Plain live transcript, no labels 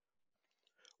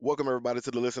Welcome everybody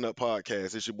to the Listen Up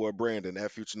podcast. It's your boy Brandon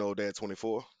at Future No Dad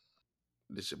 24.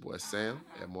 This your boy Sam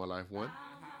at More Life One.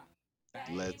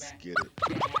 Let's get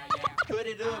it. Put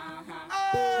it up.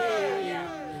 Oh,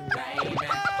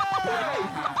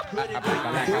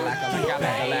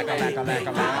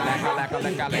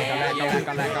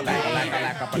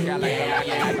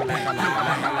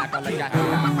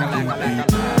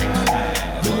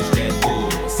 Push that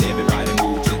force. Everybody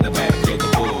move to the back of the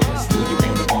bus. Do you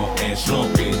wanna bump and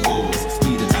slump with us?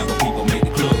 We the type of people make the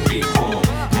club get full.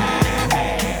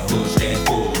 Push that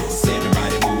force.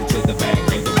 Everybody move to the back of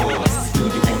the bus. Do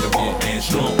you wanna bump and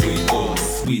slump with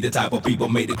us? We the type of people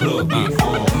make the club get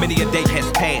full. Many a day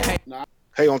has passed.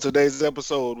 Hey, on today's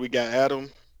episode, we got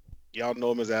Adam. Y'all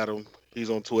know him as Adam. He's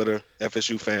on Twitter,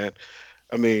 FSU fan.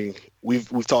 I mean, we've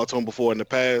talked to him before in the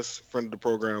past. Friend of the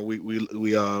program.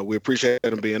 We appreciate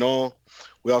him being on.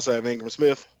 We also have Ingram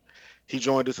Smith. He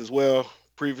joined us as well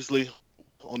previously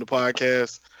on the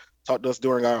podcast. Talked to us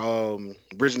during our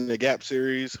Bridging the Gap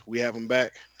series. We have him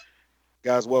back.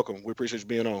 Guys, welcome. We appreciate you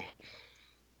being on.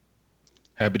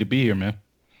 Happy to be here, man.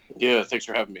 Yeah, thanks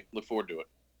for having me. Look forward to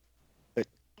it.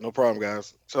 No problem,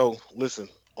 guys. So, listen,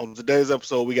 on today's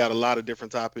episode, we got a lot of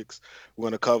different topics we're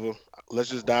going to cover. Let's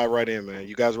just dive right in, man.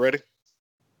 You guys ready?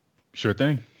 Sure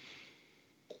thing.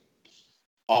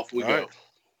 Off we All go. right.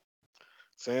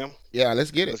 Sam, Yeah, let's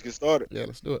get let's it. get started. Yeah,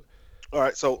 let's do it. All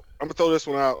right, so I'm going to throw this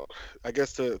one out, I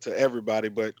guess, to everybody,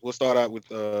 but we'll start out with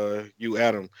you,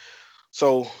 Adam.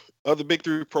 So, other Big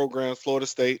Three programs, Florida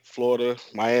State, Florida,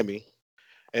 Miami.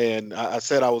 And I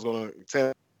said I was going to,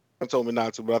 Sam told me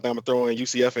not to, but I think I'm going to throw in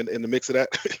UCF in the mix of that.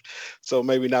 So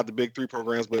maybe not the Big Three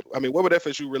programs, but I mean, what would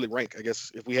FSU really rank? I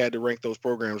guess if we had to rank those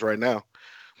programs right now,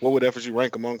 what would FSU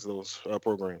rank amongst those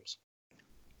programs?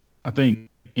 I think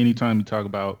anytime you talk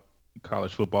about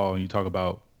college football and you talk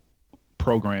about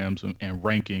programs and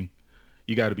ranking,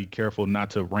 you got to be careful not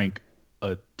to rank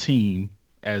a team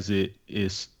as it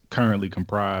is currently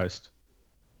comprised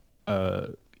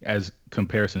as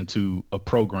comparison to a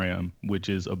program, which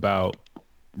is about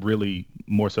really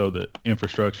more so the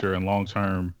infrastructure and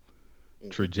long-term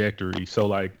trajectory. So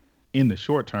like in the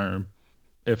short term,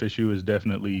 FSU is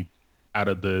definitely out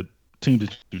of the teams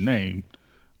that you named,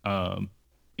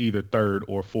 either third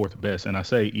or fourth best. And I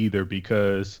say either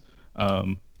because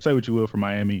say what you will for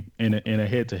Miami in a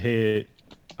head-to-head,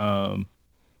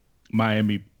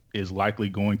 Miami is likely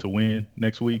going to win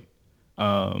next week.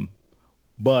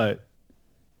 But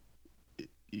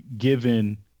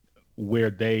given where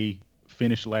they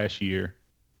finished last year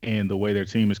and the way their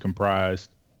team is comprised,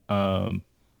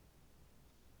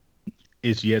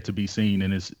 it's yet to be seen,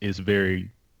 and it's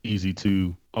very easy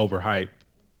to overhype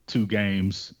two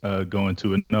games going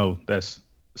to it. No, that's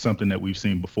something that we've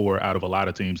seen before out of a lot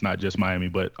of teams, not just Miami,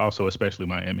 but also especially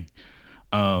Miami.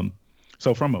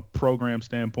 So from a program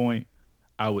standpoint,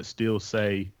 I would still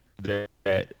say that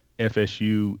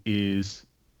FSU is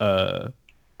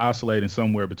oscillating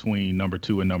somewhere between number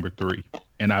 2 and number 3,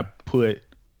 and I put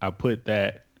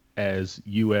that as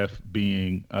UF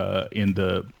being in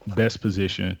the best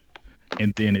position,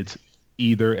 and then it's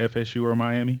either FSU or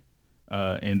Miami,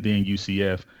 and then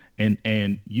UCF. And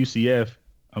UCF,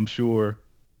 I'm sure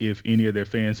if any of their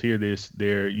fans hear this,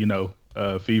 they're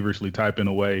feverishly typing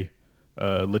away,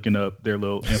 looking up their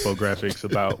little infographics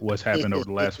about what's happened over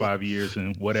the last 5 years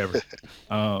and whatever.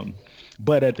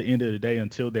 But at the end of the day,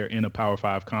 until they're in a Power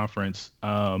 5 conference,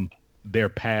 their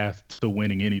path to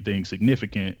winning anything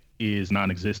significant is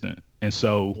non-existent. And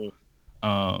so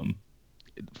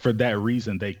for that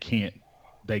reason, they can't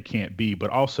be. But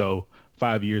also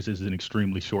 5 years is an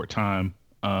extremely short time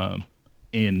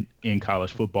in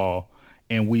college football.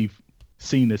 And we've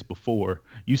seen this before.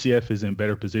 UCF is in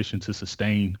better position to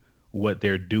sustain what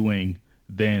they're doing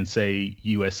than, say,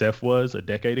 USF was a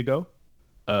decade ago.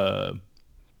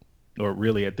 Or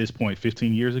really at this point,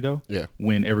 15 years ago,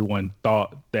 when everyone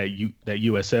thought that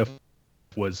USF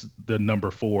was the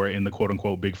number 4 in the quote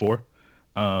unquote Big Four.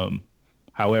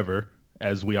 However,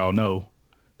 as we all know,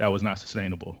 that was not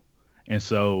sustainable. And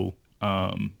so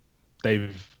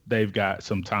they've got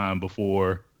some time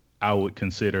before I would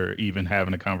consider even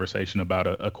having a conversation about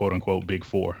a quote unquote Big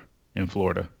Four in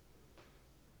Florida.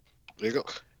 There you go.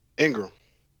 Ingram.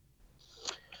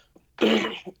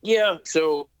 Yeah,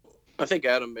 so I think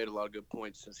Adam made a lot of good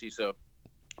points since he's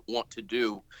want to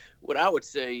do. What I would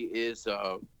say is,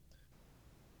 the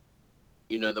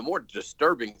more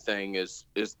disturbing thing is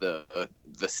the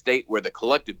state where the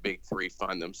collective Big Three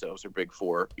find themselves, or Big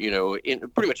Four. In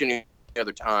pretty much any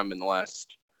other time in the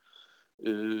last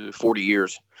 40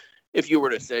 years, if you were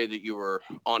to say that you were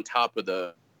on top of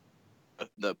the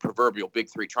the proverbial Big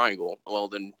Three triangle, well,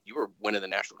 then you were winning the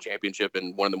national championship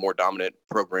and one of the more dominant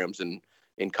programs in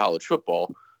college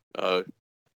football.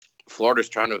 Florida's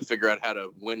trying to figure out how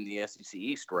to win the SEC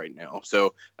East right now.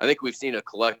 So I think we've seen a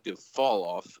collective fall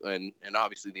off, and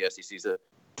obviously the SEC is a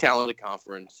talented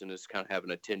conference and is kind of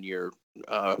having a 10-year,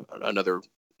 another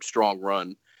strong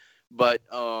run. But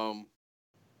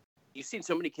you've seen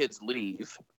so many kids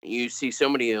leave. You see so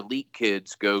many elite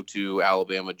kids go to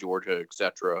Alabama, Georgia,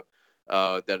 etc.,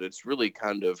 that it's really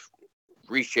kind of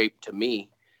reshaped to me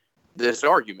this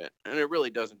argument. And it really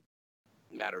doesn't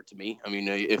matter to me. I mean,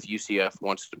 if UCF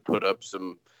wants to put up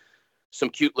some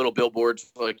cute little billboards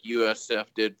like USF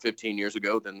did 15 years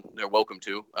ago, then they're welcome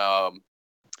to.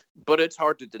 But it's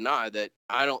hard to deny that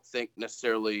I don't think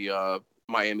necessarily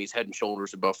Miami's head and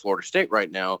shoulders above Florida State right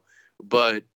now,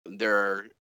 but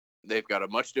they've got a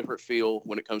much different feel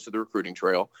when it comes to the recruiting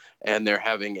trail, and they're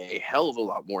having a hell of a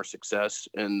lot more success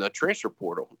in the transfer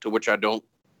portal, to which I don't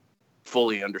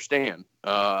fully understand,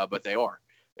 but they are.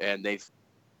 And they've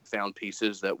found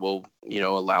pieces that will,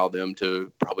 allow them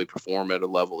to probably perform at a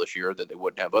level this year that they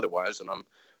wouldn't have otherwise. And I'm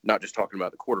not just talking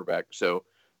about the quarterback. So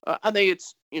I think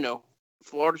it's,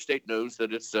 Florida State knows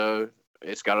that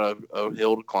it's got a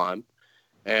hill to climb,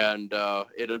 and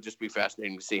it'll just be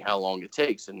fascinating to see how long it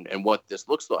takes and what this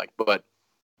looks like. But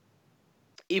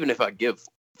even if I give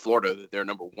Florida that they're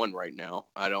number one right now,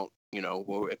 I don't,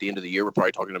 at the end of the year, we're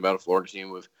probably talking about a Florida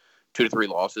team with 2 to 3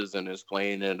 losses and is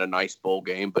playing in a nice bowl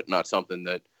game, but not something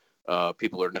that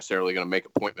people are necessarily going to make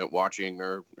appointment watching,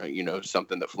 or,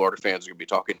 something that Florida fans are going to be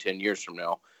talking 10 years from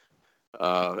now.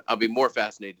 I'll be more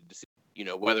fascinated to see,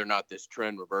 whether or not this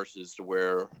trend reverses to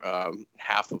where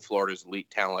half of Florida's elite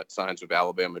talent signs with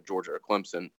Alabama, Georgia, or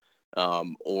Clemson,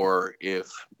 or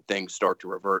if things start to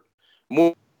revert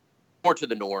more to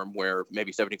the norm, where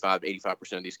maybe 75 to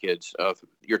 85% of these kids,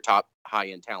 your top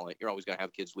high-end talent, you're always going to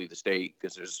have kids leave the state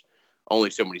because there's only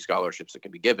so many scholarships that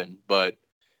can be given. But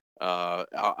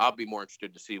I'll be more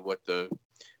interested to see what the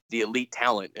elite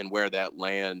talent and where that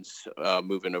lands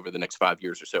moving over the next 5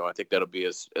 years or so. I think that'll be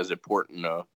as important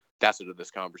facet of this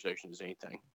conversation as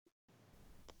anything.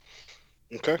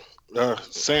 Okay.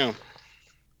 Sam.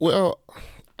 Well,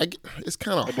 it's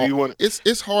kind of hard.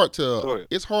 It's hard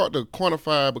to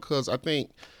quantify, because I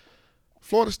think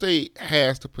Florida State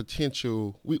has the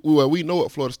potential. We know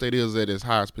what Florida State is at its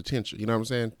highest potential. You know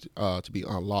what I'm saying? To be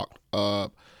unlocked.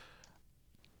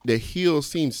 The hill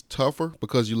seems tougher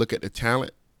because you look at the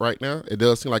talent right now. It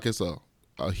does seem like it's a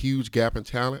huge gap in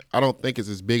talent. I don't think it's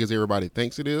as big as everybody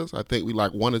thinks it is. I think we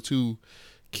like 1 or 2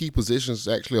 key positions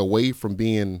actually away from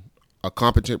being a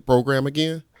competent program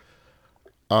again.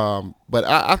 But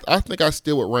I think I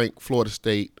still would rank Florida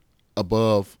State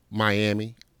above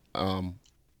Miami,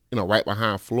 right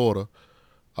behind Florida.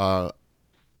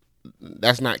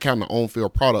 That's not counting the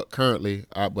on-field product currently,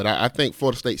 but I think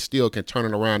Florida State still can turn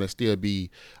it around and still be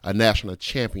a national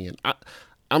champion.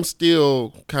 I'm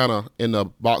still kind of in the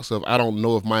box of I don't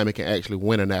know if Miami can actually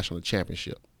win a national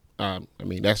championship.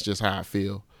 That's just how I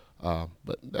feel.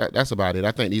 But that's about it.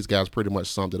 I think these guys pretty much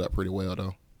summed it up pretty well,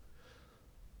 though.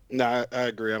 No, I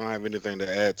agree. I don't have anything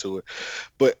to add to it.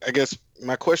 But I guess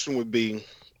my question would be,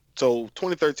 so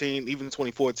 2013, even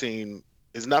 2014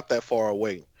 is not that far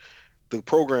away. The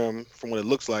program, from what it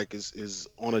looks like, is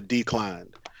on a decline.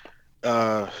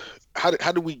 How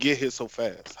did we get here so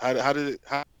fast? How did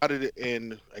it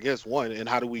end? I guess one, and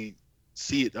how do we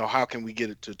see it, or how can we get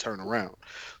it to turn around?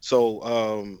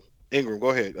 So Ingram, go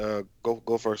ahead.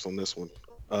 Go first on this one.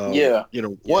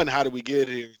 One, how did we get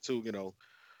here? Two,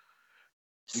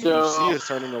 so you see us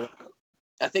turning around?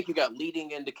 I think you got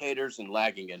leading indicators and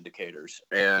lagging indicators,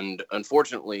 and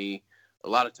unfortunately, a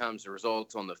lot of times the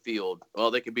results on the field,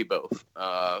 well, they could be both.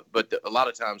 But a lot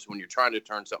of times when you're trying to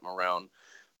turn something around,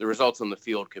 the results on the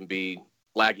field can be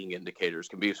lagging indicators,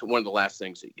 can be one of the last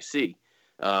things that you see.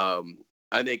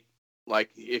 I think,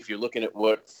 like, if you're looking at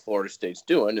what Florida State's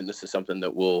doing, and this is something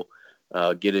that we'll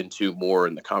get into more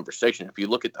in the conversation, if you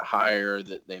look at the hire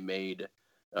that they made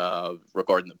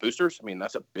regarding the boosters,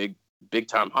 that's a big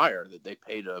time hire that they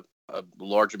paid a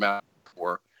large amount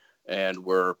for, and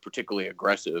were particularly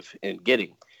aggressive in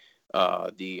getting.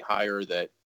 The hire that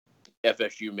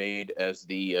FSU made as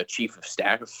the chief of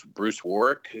staff, Bruce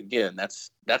Warwick, again,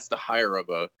 that's the hire of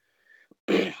a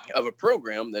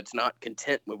program that's not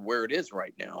content with where it is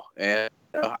right now. And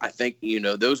I think,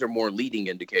 those are more leading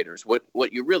indicators.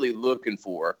 What you're really looking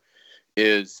for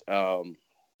is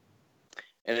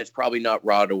and it's probably not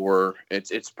Rod, or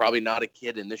it's probably not a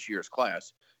kid in this year's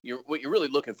class. What you're really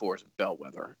looking for is a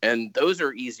bellwether, and those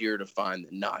are easier to find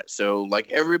than not. So,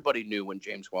 like, everybody knew when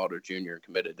James Wilder Jr.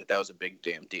 committed that was a big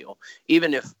damn deal.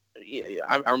 Even if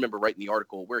I remember writing the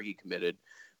article where he committed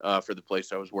for the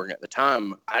place I was working at the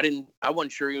time, I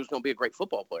wasn't sure he was going to be a great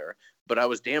football player, but I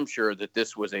was damn sure that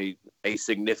this was a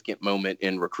significant moment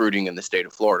in recruiting in the state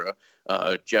of Florida.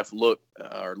 Jeff Luke,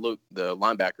 the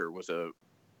linebacker, was a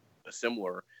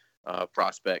similar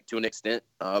prospect to an extent.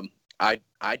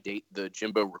 I date the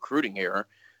Jimbo recruiting era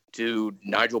to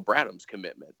Nigel Bradham's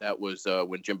commitment. That was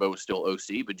when Jimbo was still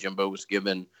OC, but Jimbo was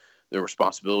given the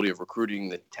responsibility of recruiting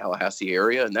the Tallahassee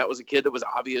area, and that was a kid that was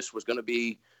obvious was going to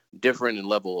be different in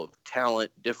level of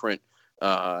talent, different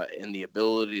in the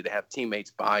ability to have teammates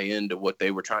buy into what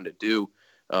they were trying to do.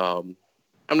 I'm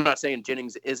not saying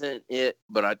Jennings isn't it,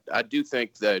 but I do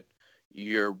think that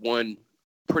you're one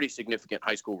pretty significant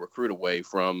high school recruit away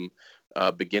from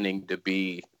beginning to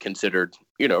be considered,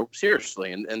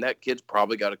 seriously. And that kid's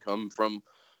probably got to come from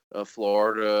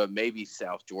Florida, maybe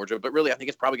South Georgia. But really, I think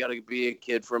it's probably got to be a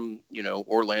kid from,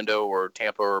 Orlando or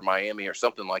Tampa or Miami or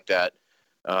something like that,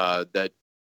 that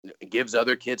gives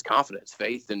other kids confidence,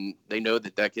 faith, and they know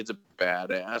that kid's a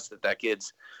badass, that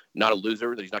kid's not a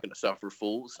loser, that he's not going to suffer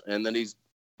fools, and then he's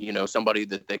somebody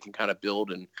that they can kind of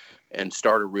build and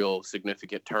start a real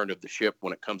significant turn of the ship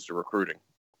when it comes to recruiting.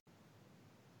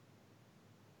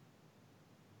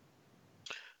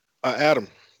 Adam,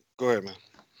 go ahead, man.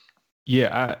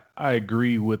 Yeah, I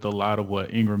agree with a lot of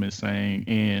what Ingram is saying,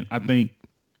 and I think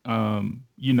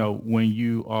when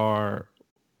you are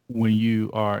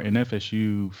an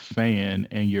FSU fan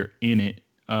and you're in it,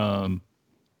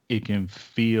 it can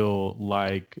feel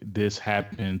like this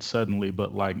happened suddenly,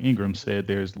 but like Ingram said,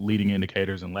 there's leading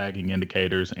indicators and lagging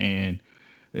indicators, and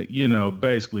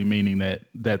basically meaning that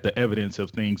the evidence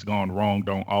of things gone wrong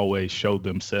don't always show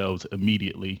themselves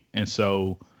immediately. And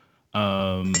so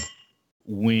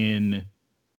when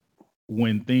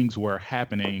things were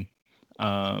happening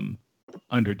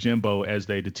under Jimbo as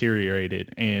they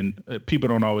deteriorated, and people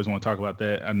don't always want to talk about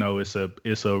that. I know it's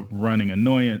a running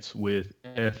annoyance with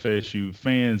FSU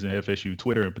fans and FSU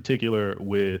Twitter in particular,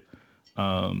 with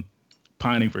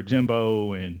pining for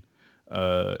Jimbo, and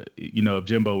if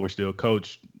Jimbo were still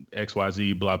coach,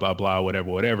 XYZ, blah blah blah,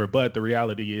 whatever. But the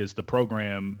reality is the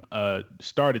program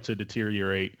started to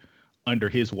deteriorate under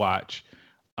his watch,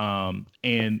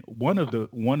 and one of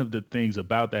the things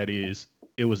about that is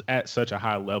it was at such a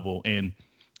high level. And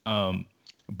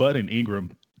Bud and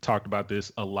Ingram talked about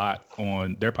this a lot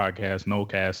on their podcast,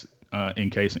 Nolecast, in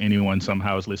case anyone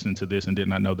somehow is listening to this and did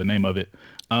not know the name of it.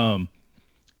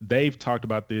 They've talked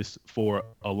about this for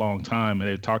a long time, and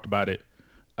they've talked about it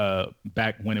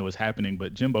back when it was happening.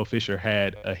 But Jimbo Fisher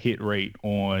had a hit rate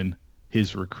on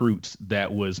his recruits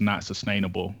that was not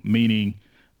sustainable, meaning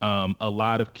a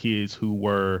lot of kids who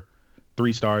were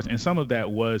 3 stars, and some of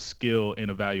that was skill and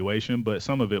evaluation, but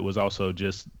some of it was also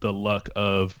just the luck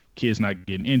of kids not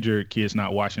getting injured, kids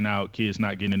not washing out, kids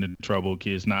not getting into trouble,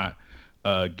 kids not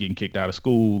getting kicked out of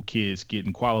school, kids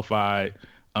getting qualified.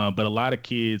 But a lot of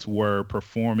kids were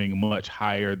performing much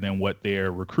higher than what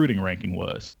their recruiting ranking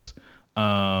was.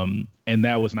 And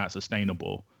that was not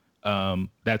sustainable.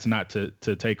 That's not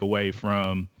to take away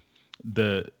from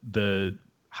the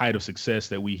height of success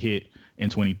that we hit in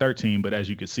 2013. But as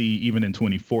you can see, even in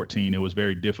 2014, it was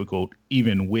very difficult,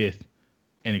 even with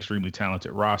an extremely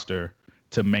talented roster,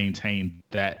 to maintain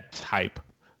that type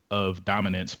of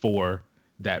dominance for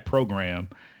that program.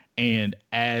 And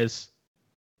as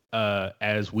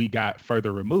we got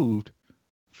further removed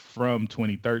from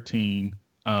 2013,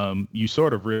 you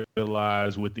sort of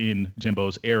realize within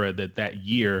Jimbo's era that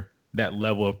year, that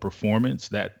level of performance,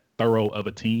 that thorough of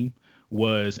a team,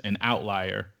 was an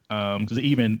outlier. Because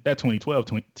even that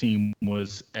 2012 team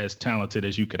was as talented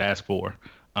as you could ask for.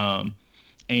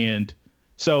 And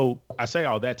so I say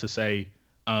all that to say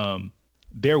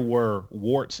there were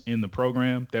warts in the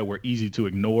program that were easy to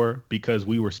ignore because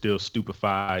we were still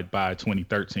stupefied by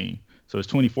 2013. So as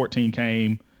 2014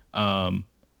 came,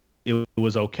 it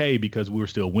was okay because we were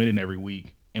still winning every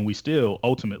week, and we still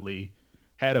ultimately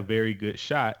had a very good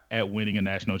shot at winning a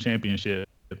national championship.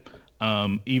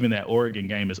 Even that Oregon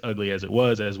game, as ugly as it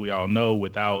was, as we all know,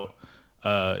 without,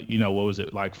 what was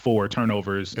it, like 4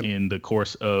 turnovers in the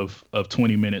course of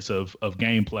 20 minutes of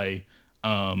gameplay.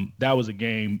 That was a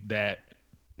game that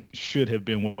should have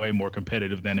been way more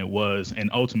competitive than it was. And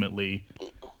ultimately,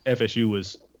 FSU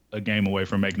was a game away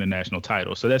from making the national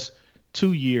title. So that's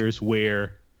 2 years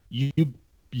where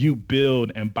you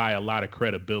build and buy a lot of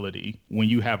credibility when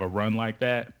you have a run like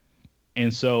that.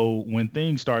 And so when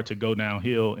things start to go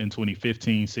downhill in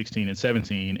 2015, 16, and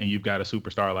 17, and you've got a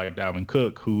superstar like Dalvin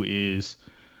Cook, who is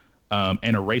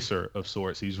an eraser of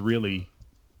sorts. He's really,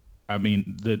 I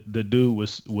mean, the dude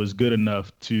was good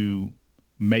enough to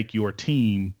make your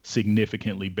team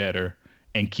significantly better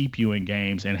and keep you in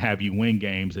games and have you win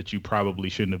games that you probably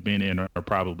shouldn't have been in or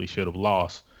probably should have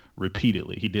lost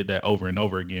repeatedly. He did that over and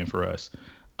over again for us.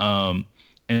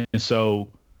 And so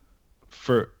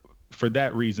for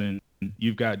that reason,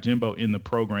 you've got Jimbo in the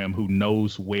program who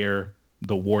knows where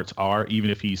the warts are,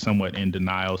 even if he's somewhat in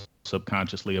denial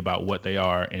subconsciously about what they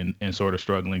are and sort of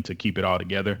struggling to keep it all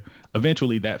together.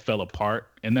 Eventually that fell apart,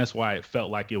 and that's why it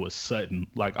felt like it was sudden.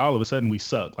 Like all of a sudden we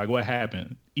sucked. Like what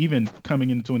happened? Even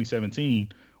coming into 2017,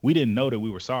 we didn't know that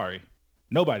we were sorry.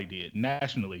 Nobody did.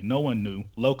 Nationally, no one knew.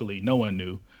 Locally, no one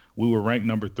knew. We were ranked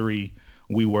number 3.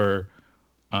 We were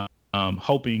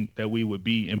hoping that we would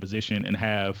be in position and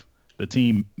have the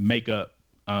team makeup,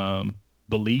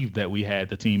 believe that we had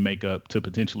the team makeup to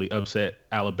potentially upset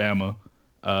Alabama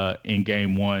in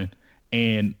game 1,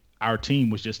 and our team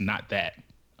was just not that.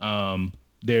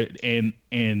 There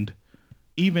and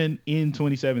even in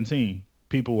 2017,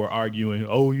 people were arguing,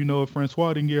 "Oh, if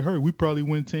Francois didn't get hurt, we probably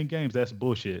win 10 games." That's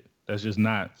bullshit. That's just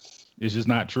not. It's just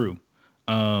not true.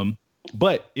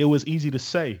 But it was easy to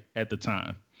say at the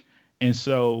time, and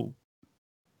so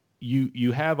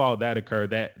you have all that occur,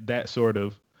 that sort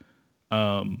of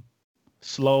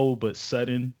slow but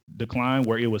sudden decline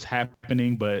where it was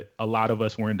happening, but a lot of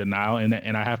us were in denial.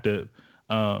 And I have to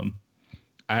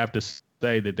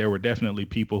say that there were definitely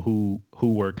people who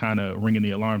were kind of ringing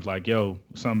the alarms, like, "Yo,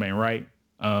 something ain't right."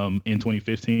 In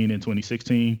 2015 and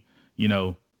 2016,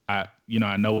 I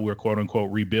know we're quote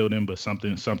unquote rebuilding, but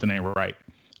something ain't right.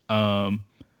 And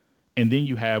then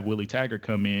you have Willie Taggart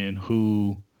come in,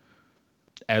 who,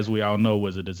 as we all know,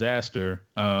 was a disaster.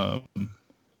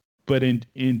 But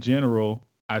in general,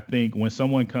 I think when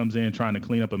someone comes in trying to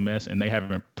clean up a mess and they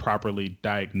haven't properly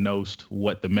diagnosed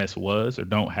what the mess was or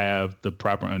don't have the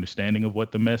proper understanding of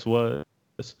what the mess was,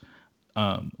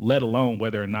 let alone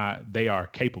whether or not they are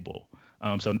capable.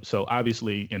 So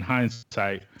obviously, in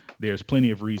hindsight, there's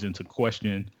plenty of reason to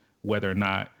question whether or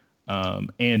not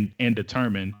and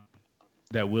determine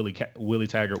that Willie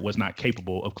Taggart was not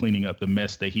capable of cleaning up the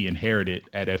mess that he inherited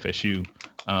at FSU.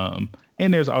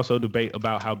 And there's also debate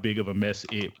about how big of a mess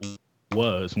it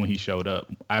was when he showed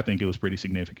up. I think it was pretty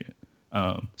significant.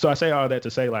 So I say all that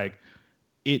to say, like,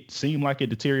 it seemed like it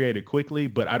deteriorated quickly,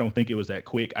 but I don't think it was that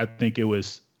quick. I think it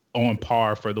was on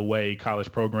par for the way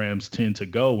college programs tend to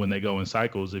go when they go in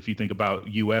cycles. If you think about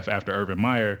UF after Urban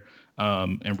Meyer,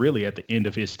 and really at the end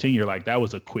of his tenure, like, that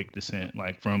was a quick descent.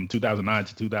 Like from 2009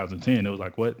 to 2010, it was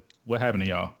like, what happened to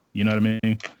y'all? You know what I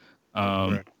mean?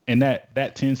 Right. And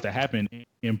that tends to happen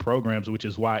in programs, which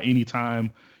is why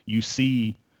anytime you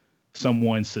see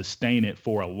someone sustain it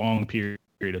for a long period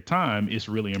of time, it's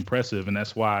really impressive. And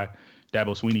that's why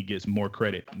Dabo Swinney gets more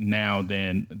credit now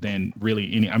than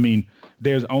really any. I mean,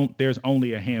 there's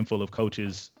only a handful of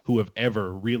coaches who have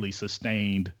ever really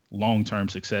sustained long-term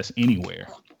success anywhere.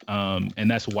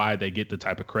 And that's why they get the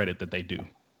type of credit that they do.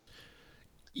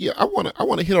 Yeah, I want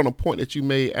to hit on a point that you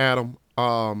made, Adam,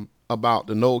 about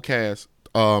the Nolecast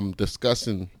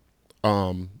discussing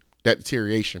that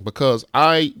deterioration, because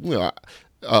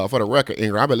for the record,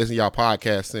 Ingram, I've been listening to y'all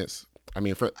podcast since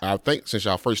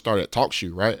y'all first started at Talk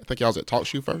Shoe, right? I think y'all was at Talk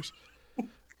Shoe first.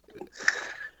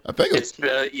 I think it's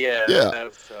been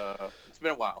it's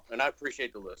been a while, and I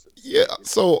appreciate the listen. Yeah,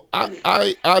 so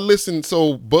I listened.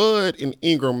 So Bud and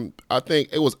Ingram, I think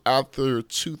it was after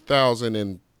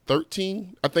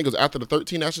 2013. I think it was after the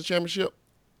 13 National Championship,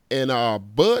 and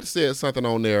Bud said something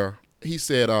on there. He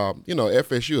said,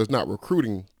 FSU is not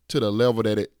recruiting to the level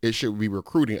that it should be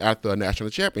recruiting after a national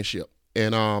championship.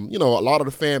 And, a lot of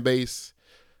the fan base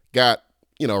got,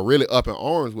 really up in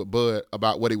arms with Bud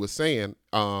about what he was saying.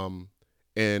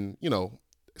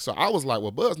 So I was like, well,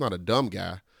 Bud's not a dumb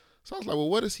guy. So I was like, well,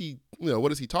 what is he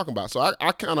talking about? So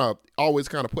I kind of always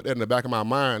kind of put that in the back of my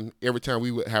mind every time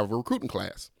we would have a recruiting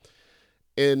class.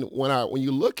 And when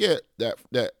you look at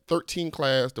that 13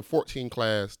 class, the 14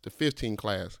 class, the 15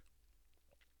 class,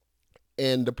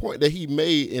 and the point that he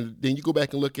made, and then you go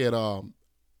back and look at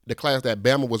the class that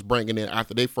Bama was bringing in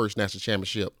after their first national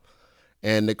championship,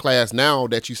 and the class now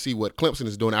that you see what Clemson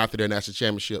is doing after their national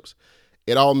championships,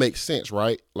 it all makes sense,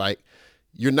 right? Like,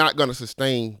 you're not going to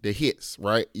sustain the hits,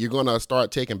 right? You're going to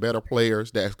start taking better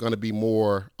players that's going to be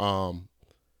more,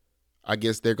 I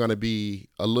guess they're going to be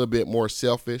a little bit more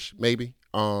selfish, maybe,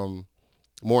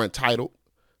 more entitled.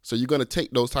 So you're going to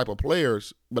take those type of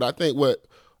players. But I think what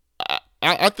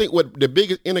the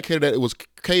biggest indicator that it was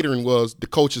catering was the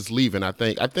coaches leaving. I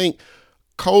think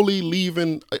Coley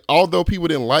leaving, although people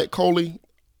didn't like Coley,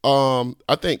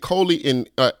 I think Coley and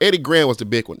Eddie Gran was the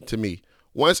big one to me.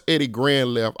 Once Eddie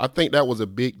Gran left, I think that was a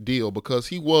big deal because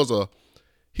he was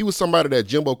somebody that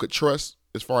Jimbo could trust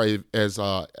as far as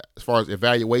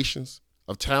evaluations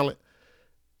of talent.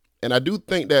 And I do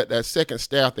think that second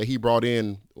staff that he brought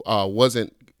in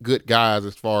wasn't good guys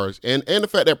as far as and the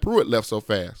fact that Pruitt left so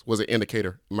fast was an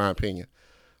indicator, in my opinion.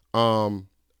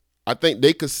 I think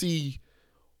they could see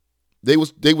they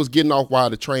was getting off while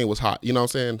the train was hot. You know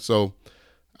what I'm saying? So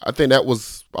I think that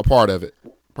was a part of it,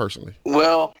 personally.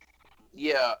 Well,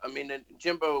 yeah. I mean,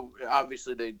 Jimbo,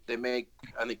 obviously, they make,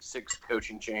 I think, 6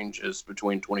 coaching changes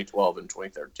between 2012 and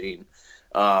 2013.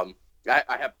 I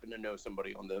happen to know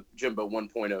somebody on the Jimbo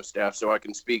 1.0 staff, so I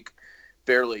can speak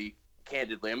fairly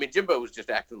candidly. I mean, Jimbo was just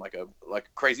acting like a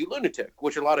crazy lunatic,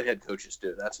 which a lot of head coaches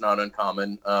do. That's not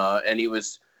uncommon. And he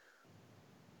was,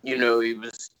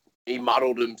 he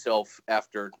modeled himself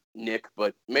after Nick,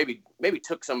 but maybe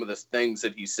took some of the things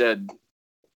that he said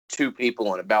to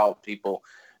people and about people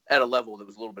at a level that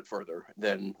was a little bit further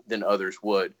than others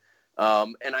would.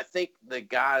 And I think the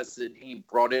guys that he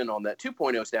brought in on that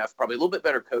 2.0 staff, probably a little bit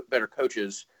better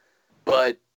coaches,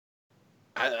 but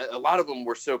a lot of them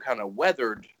were so kind of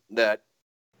weathered that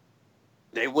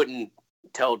they wouldn't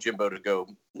tell Jimbo to go,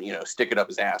 stick it up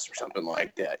his ass or something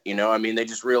like that. I mean, they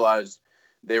just realized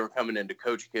they were coming in to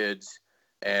coach kids,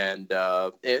 and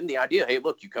the idea, hey,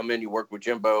 look, you come in, you work with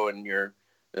Jimbo, and you're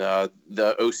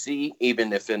the OC,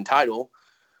 even if in title.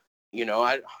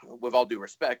 With all due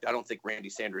respect, I don't think Randy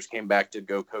Sanders came back to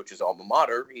go coach his alma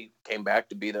mater. He came back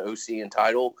to be the OC in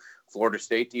title, Florida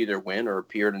State to either win or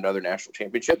appear in another national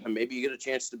championship, and maybe you get a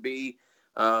chance to be,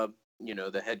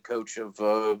 the head coach of,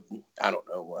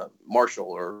 Marshall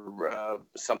or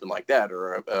something like that,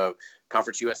 or a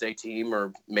Conference USA team,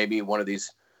 or maybe one of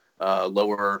these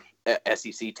lower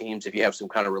SEC teams if you have some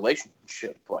kind of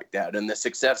relationship like that. And the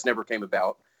success never came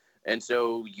about. And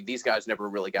so these guys never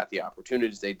really got the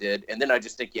opportunities they did. And then I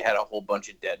just think you had a whole bunch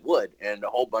of dead wood and a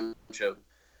whole bunch of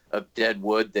dead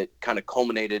wood that kind of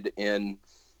culminated in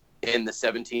the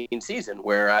 17 season,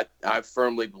 where I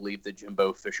firmly believe that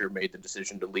Jimbo Fisher made the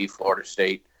decision to leave Florida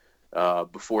State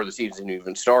before the season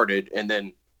even started, and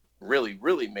then really,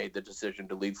 really made the decision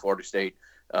to leave Florida State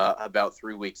about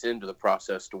 3 weeks into the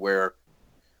process, to where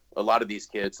a lot of these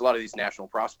kids, a lot of these national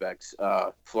prospects,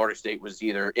 Florida State was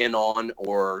either in on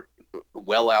or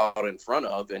well out in front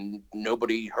of, and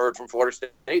nobody heard from Florida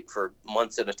State for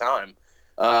months at a time.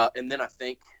 And then I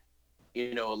think,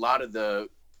 a lot of the,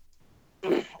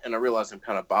 and I realize I'm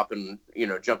kind of bopping,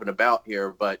 jumping about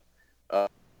here, but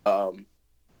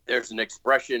there's an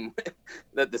expression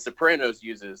that the Sopranos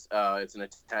uses. It's an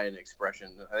Italian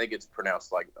expression. I think it's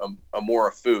pronounced like amore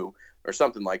fu or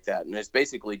something like that. And it's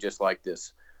basically just like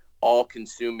this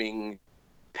all-consuming,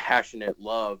 passionate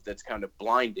love that's kind of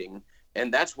blinding.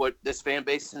 And that's what this fan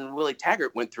base and Willie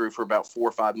Taggart went through for about 4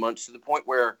 or 5 months, to the point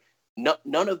where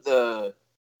none of the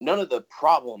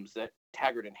problems that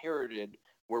Taggart inherited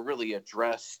were really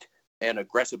addressed and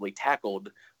aggressively tackled,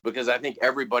 because I think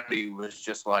everybody was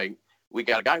just like, we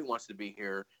got a guy who wants to be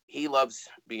here. He loves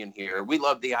being here. We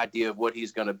love the idea of what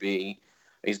he's going to be.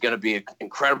 He's going to be an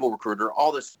incredible recruiter,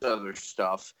 all this other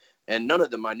stuff. And none of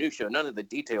the minutia, none of the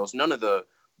details, none of the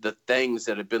things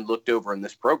that have been looked over in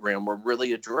this program were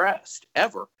really addressed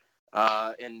ever.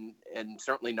 And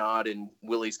certainly not in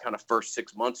Willie's kind of first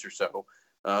 6 months or so,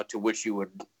 to which you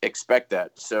would expect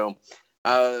that. So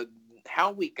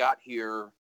how we got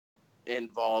here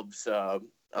involves a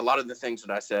lot of the things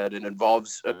that I said. It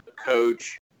involves a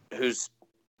coach who's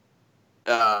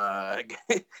got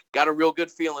a real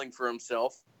good feeling for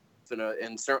himself,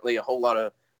 and certainly a whole lot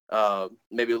of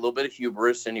maybe a little bit of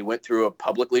hubris. And he went through a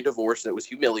publicly divorce that was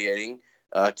humiliating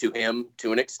to him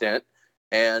to an extent.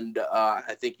 And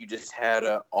I think you just had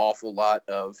an awful lot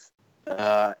of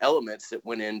elements that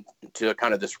went into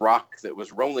kind of this rock that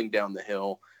was rolling down the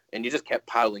hill, and you just kept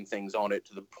piling things on it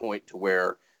to the point to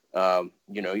where,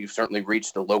 you've certainly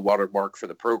reached the low water mark for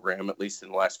the program, at least in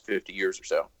the last 50 years or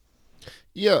so.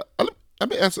 Yeah. I'm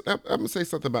going to say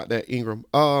something about that, Ingram.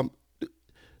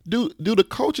 Do the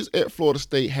coaches at Florida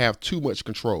State have too much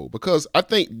control? Because I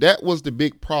think that was the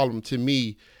big problem to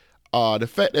me. The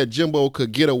fact that Jimbo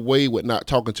could get away with not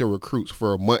talking to recruits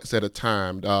for months at a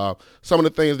time. Some of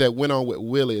the things that went on with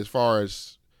Willie as far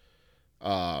as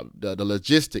the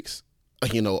logistics,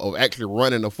 of actually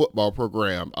running a football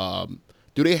program.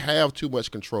 Do they have too much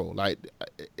control? Like,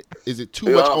 is it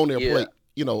too much on their plate?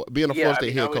 Being a Florida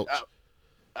State head coach.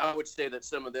 I would say that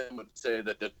some of them would say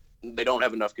that they don't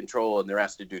have enough control and they're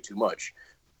asked to do too much.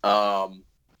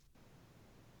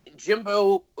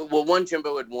 Jimbo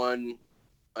had won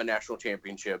a national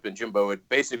championship, and Jimbo had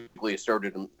basically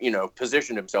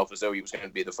positioned himself as though he was going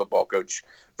to be the football coach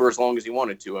for as long as he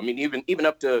wanted to. I mean, even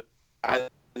up to, I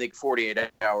think, 48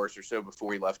 hours or so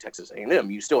before he left Texas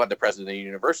A&M, you still had the president of the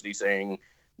university saying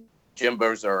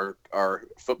Jimbo's our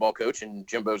football coach, and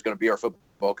Jimbo's going to be our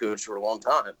football coach for a long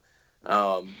time.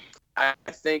 I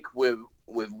think with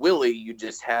Willie, you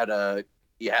just had a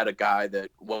guy that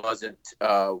wasn't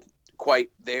quite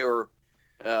there,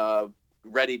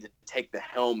 ready to take the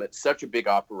helm at such a big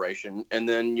operation. And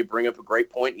then you bring up a great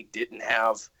point. He didn't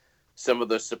have some of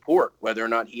the support, whether or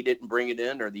not he didn't bring it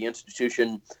in or the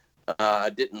institution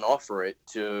didn't offer it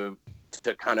to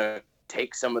kind of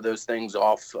take some of those things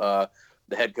off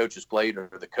the head coach's plate or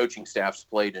the coaching staff's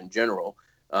plate in general,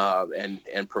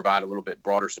 and provide a little bit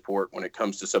broader support when it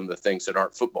comes to some of the things that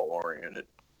aren't football oriented.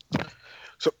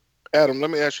 So, Adam,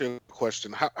 let me ask you a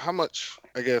question. How much,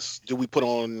 I guess, do we put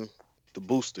on the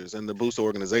boosters and the booster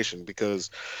organization? Because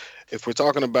if we're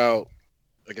talking about,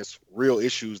 I guess, real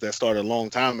issues that started a long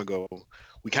time ago,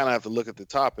 we kind of have to look at the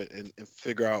top and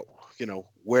figure out,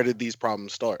 where did these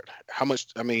problems start? How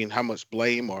much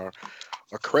blame or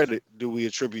credit do we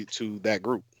attribute to that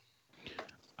group?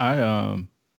 I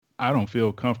don't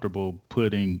feel comfortable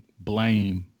putting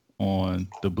blame on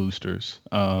the boosters.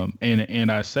 And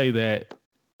I say that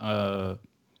I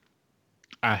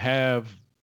have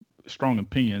strong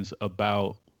opinions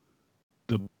about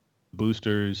the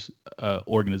boosters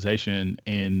organization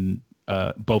in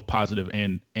both positive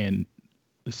and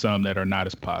some that are not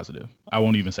as positive. I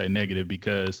won't even say negative,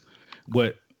 because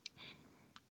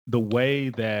the way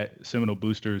that Seminole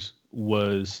Boosters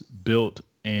was built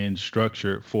and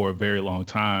structured for a very long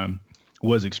time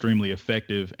was extremely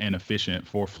effective and efficient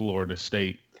for Florida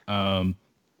State. And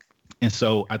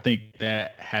so I think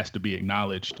that has to be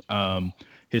acknowledged.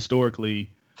 Historically,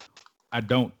 I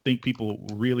don't think people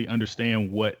really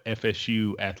understand what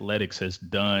FSU athletics has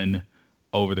done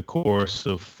over the course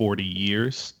of 40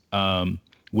 years,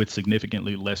 with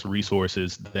significantly less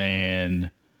resources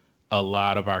than a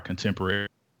lot of our contemporary,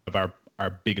 of our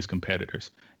biggest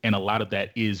competitors. And a lot of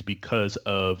that is because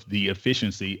of the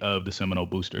efficiency of the Seminole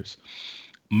Boosters.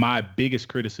 My biggest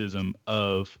criticism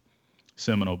of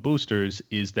Seminole Boosters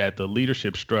is that the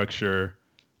leadership structure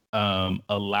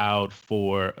allowed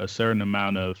for a certain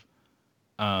amount of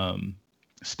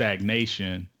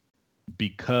stagnation,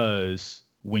 because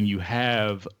when you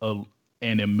have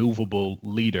an immovable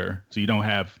leader, so you don't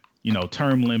have,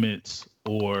 term limits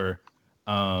or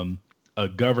a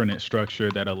governance structure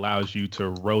that allows you to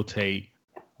rotate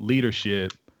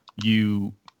leadership,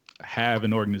 you have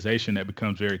an organization that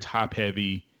becomes very top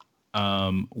heavy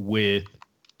with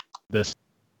the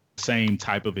same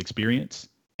type of experience.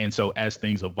 And so as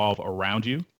things evolve around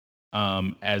you,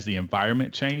 as the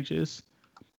environment changes,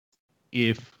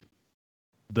 if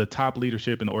the top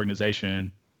leadership in the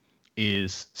organization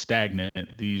is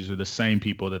stagnant, these are the same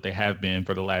people that they have been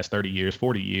for the last 30 years,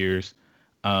 40 years,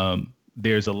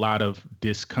 there's a lot of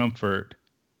discomfort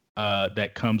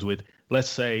that comes with, let's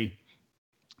say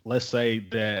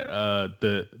that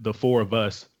the four of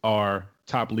us are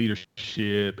top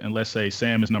leadership, and let's say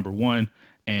Sam is number one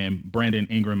and Brandon,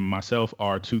 Ingram, and myself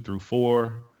are 2 through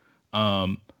 4.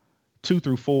 2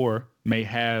 through 4 may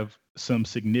have some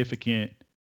significant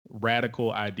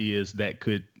radical ideas that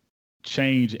could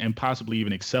change and possibly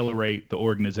even accelerate the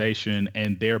organization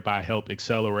and thereby help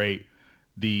accelerate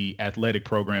the athletic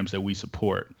programs that we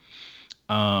support.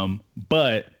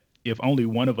 But if only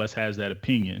one of us has that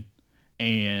opinion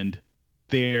and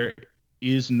there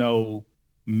is no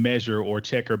measure or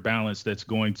check or balance that's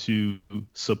going to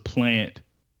supplant,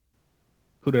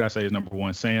 who did I say is number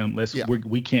one? Sam.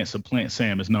 We can't supplant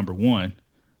Sam as number one.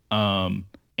 And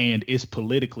it's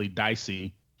politically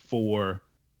dicey for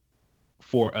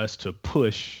us to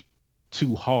push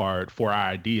too hard for our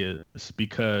ideas,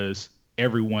 because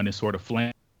everyone is sort of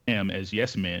flam as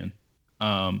yes men,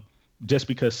 just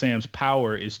because Sam's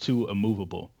power is too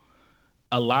immovable.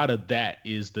 A lot of that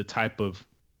is the type of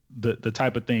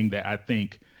thing that I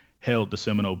think held the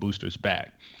Seminole Boosters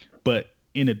back. But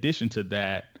in addition to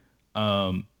that,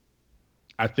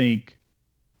 I think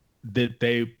that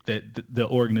the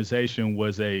organization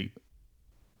was a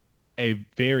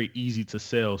very easy to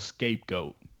sell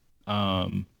scapegoat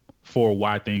for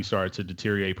why things started to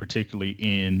deteriorate, particularly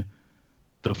in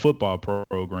the football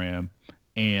program.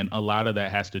 And a lot of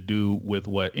that has to do with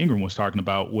what Ingram was talking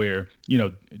about, where,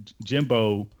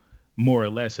 Jimbo more or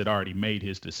less had already made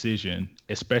his decision,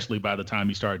 especially by the time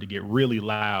he started to get really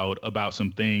loud about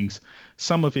some things.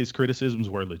 Some of his criticisms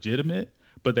were legitimate,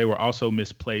 but they were also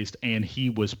misplaced, and he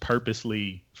was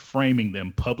purposely framing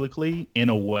them publicly in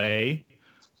a way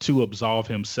to absolve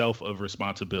himself of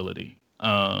responsibility.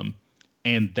 And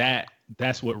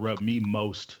that's what rubbed me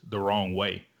most the wrong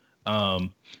way.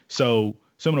 So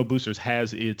Seminole Boosters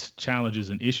has its challenges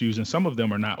and issues, and some of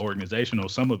them are not organizational.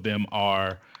 Some of them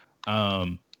are a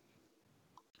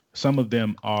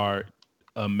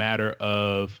matter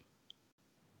of,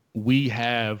 we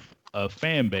have a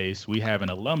fan base, we have an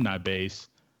alumni base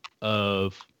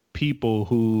of people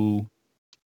who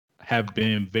have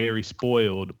been very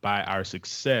spoiled by our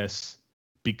success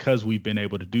because we've been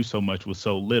able to do so much with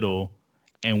so little,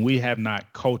 and we have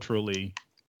not culturally,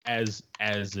 as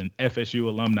an FSU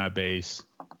alumni base,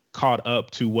 caught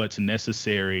up to what's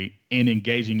necessary in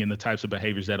engaging in the types of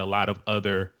behaviors that a lot of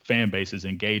other fan bases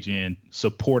engage in,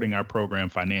 supporting our program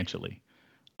financially.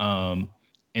 And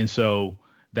so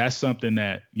that's something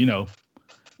that,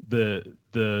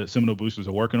 the Seminole Boosters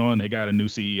are working on. They got a new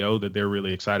CEO that they're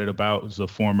really excited about. It's a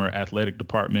former athletic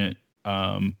department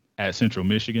at Central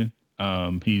Michigan.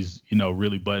 He's,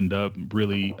 really buttoned up,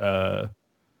 really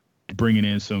bringing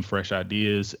in some fresh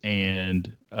ideas,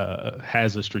 and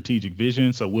has a strategic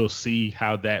vision. So we'll see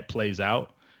how that plays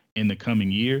out in the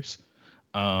coming years.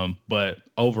 But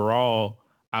overall,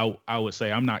 I would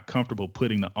say I'm not comfortable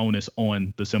putting the onus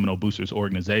on the Seminole Boosters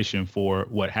organization for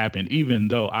what happened, even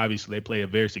though obviously they play a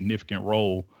very significant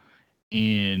role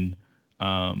in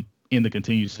the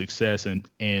continued success and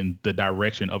the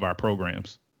direction of our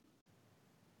programs.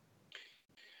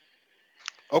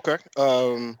 Okay.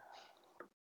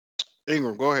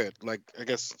 Ingram, go ahead. I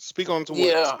guess speak to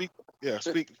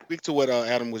what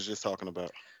Adam was just talking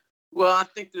about. Well, I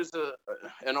think there's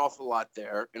an awful lot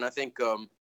there, and I think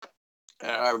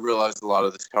I realize a lot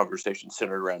of this conversation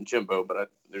centered around Jimbo,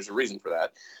 but there's a reason for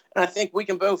that. And I think we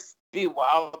can both be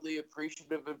wildly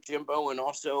appreciative of Jimbo and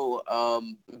also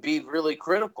be really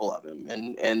critical of him.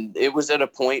 And it was at a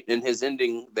point in his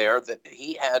ending there that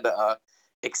he had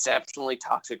exceptionally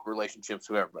toxic relationships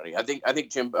with everybody. I think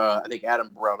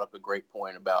Adam brought up a great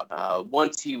point about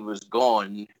once he was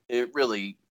gone, it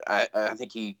really, I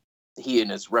think he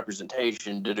and his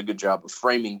representation did a good job of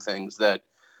framing things that,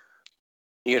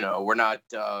 we're not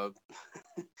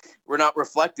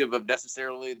reflective of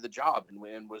necessarily the job,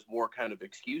 and was more kind of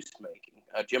excuse making.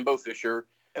 Jimbo Fisher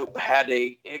had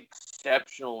a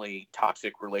exceptionally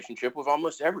toxic relationship with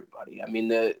almost everybody. I mean,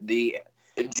 the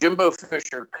Jimbo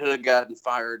Fisher could have gotten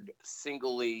fired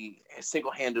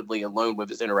single-handedly alone with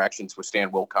his interactions with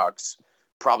Stan Wilcox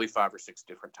probably 5 or 6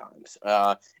 different times.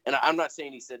 And I'm not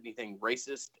saying he said anything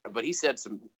racist, but he said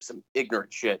some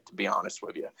ignorant shit, to be honest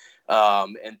with you,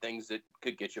 and things that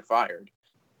could get you fired.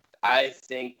 I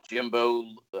think Jimbo,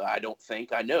 I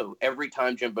know every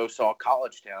time Jimbo saw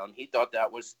College Town, he thought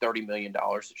that was $30 million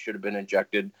that should have been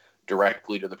injected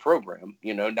directly to the program,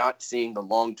 not seeing the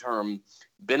long-term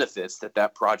benefits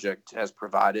that project has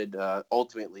provided.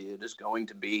 Ultimately, it is going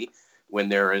to be, when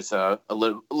there is a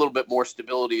little bit more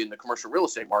stability in the commercial real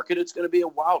estate market, it's going to be a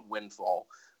wild windfall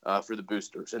for the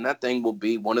Boosters. And that thing will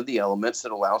be one of the elements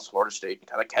that allows Florida State to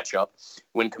kind of catch up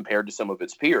when compared to some of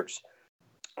its peers.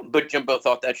 But Jimbo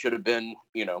thought that should have been,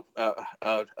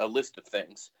 a list of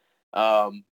things.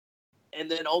 And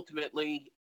then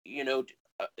ultimately,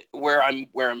 where I'm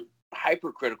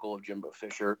hypercritical of Jimbo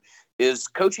Fisher is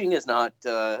coaching is not,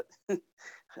 I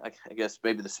guess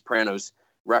maybe the Sopranos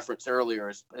reference earlier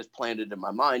has planted in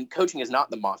my mind. Coaching is not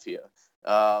the mafia,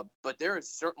 but there is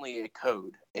certainly a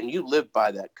code, and you live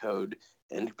by that code,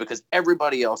 and because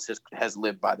everybody else has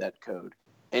lived by that code.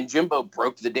 And Jimbo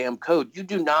broke the damn code. You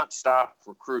do not stop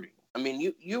recruiting. I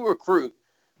mean, you recruit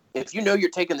if you're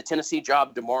taking the Tennessee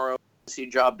job tomorrow.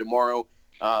 The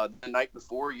night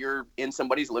before, you're in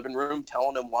somebody's living room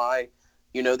telling them why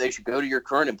they should go to your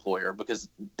current employer, because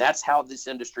that's how this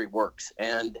industry works.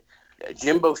 And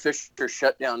Jimbo Fisher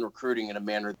shut down recruiting in a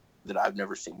manner that I've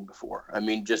never seen before. I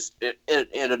mean, just at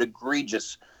an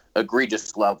egregious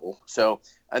level. So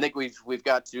I think we've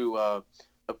got to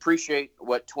appreciate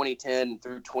what 2010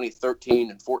 through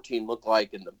 2013 and 14 looked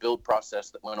like, and the build process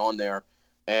that went on there,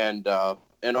 and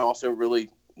also really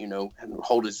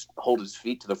hold his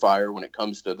feet to the fire when it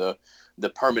comes to the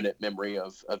permanent memory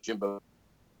of Jimbo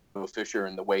Fisher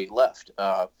and the way he left.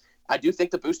 I do think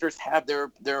the Boosters have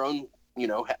their own,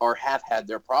 or have had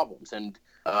their problems. And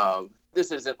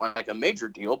this isn't like a major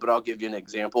deal, but I'll give you an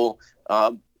example.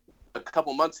 A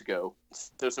couple months ago,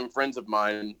 so some friends of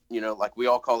mine, like we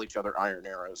all call each other Iron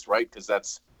Arrows, right? Because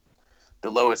that's the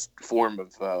lowest form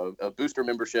of booster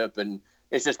membership, and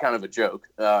it's just kind of a joke.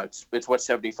 It's what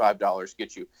 $75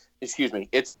 gets you. Excuse me.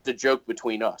 It's the joke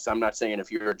between us. I'm not saying if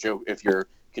you're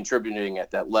contributing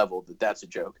at that level that's a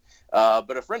joke.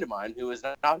 But a friend of mine who is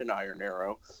not an Iron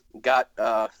Arrow got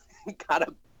a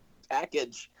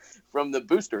package from the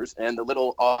boosters, and the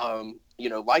little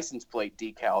license plate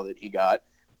decal that he got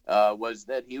was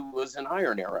that he was an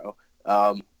Iron Arrow.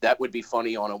 That would be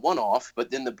funny on a one-off,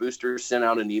 but then the boosters sent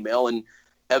out an email, and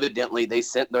evidently they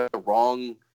sent the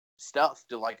wrong stuff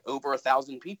to like over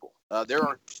 1,000 people. There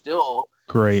are still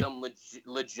some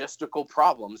logistical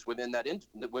problems within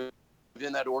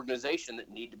that organization that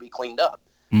need to be cleaned up.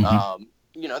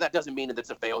 That doesn't mean that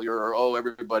it's a failure or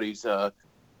everybody's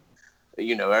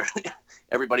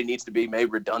everybody needs to be made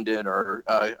redundant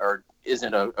or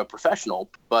isn't a professional,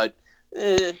 but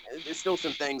there's still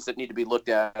some things that need to be looked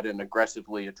at and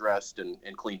aggressively addressed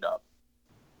and cleaned up.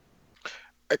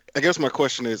 I guess my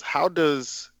question is, how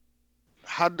does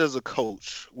a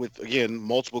coach with, again,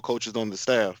 multiple coaches on the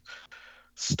staff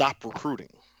stop recruiting?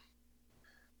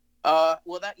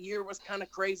 Well, that year was kind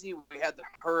of crazy. We had the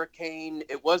hurricane.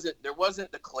 There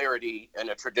wasn't the clarity in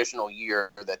a traditional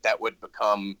year that would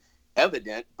become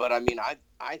evident. But I mean,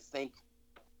 I think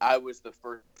I was the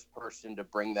first person to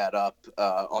bring that up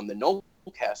on the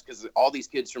Nolecast, because all these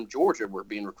kids from Georgia were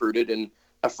being recruited, and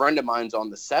a friend of mine's on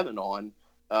the 7-on,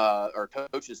 or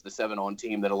coaches the 7-on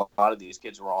team that a lot of these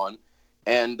kids were on.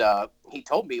 And he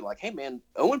told me, like, hey, man,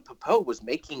 Owen Pappoe was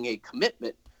making a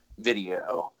commitment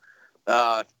video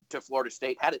to Florida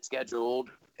State, had it scheduled,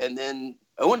 and then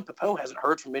Owen Pappoe hasn't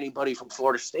heard from anybody from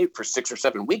Florida State for 6 or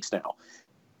 7 weeks now.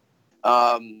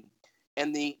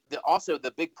 And also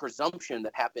the big presumption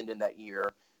that happened in that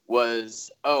year was,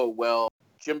 oh, well,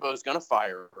 Jimbo's going to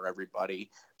fire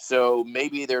everybody, so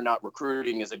maybe they're not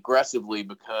recruiting as aggressively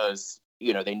because,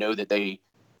 they know that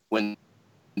when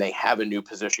they have a new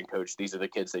position coach, these are the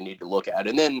kids they need to look at.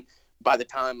 And then by the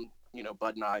time,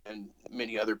 Bud and I and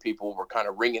many other people were kind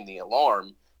of ringing the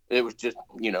alarm, it was just,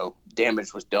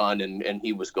 damage was done, and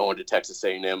he was going to Texas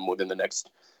A&M within the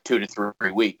next 2 to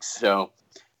 3 weeks. So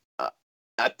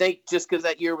I think just because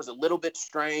that year was a little bit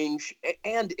strange,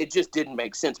 and it just didn't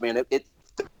make sense, man. It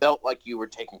felt like you were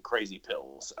taking crazy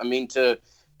pills. I mean, to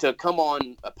come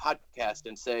on a podcast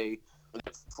and say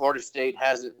that Florida State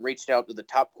hasn't reached out to the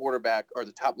top quarterback or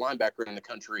the top linebacker in the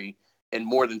country in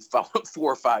more than 4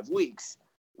 or 5 weeks.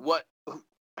 What?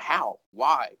 How?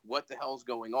 Why? What the hell's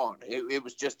going on? It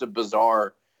was just a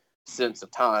bizarre sense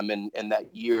of time, and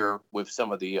that year with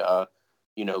some of the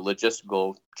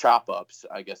logistical chop ups,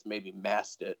 I guess maybe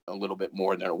masked it a little bit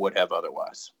more than it would have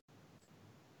otherwise.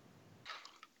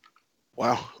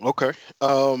 Wow. Okay.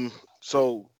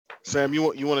 So Sam, you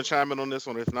want to chime in on this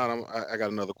one? If not, I got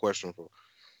another question for.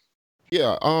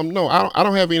 Yeah. No, I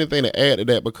don't have anything to add to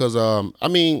that because I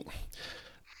mean,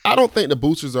 I don't think the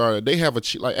boosters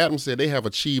like Adam said, they have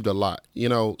achieved a lot,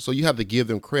 so you have to give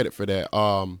them credit for that.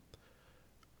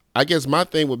 I guess my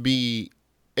thing would be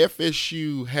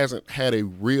FSU hasn't had a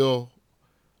real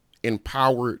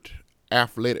empowered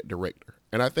athletic director.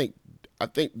 And I think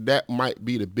that might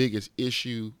be the biggest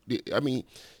issue. I mean,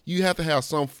 you have to have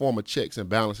some form of checks and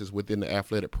balances within the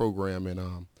athletic program. And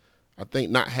I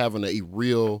think not having a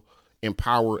real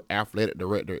empowered athletic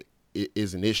director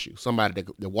is an issue. Somebody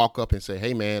that walk up and say,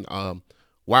 hey, man,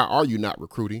 why are you not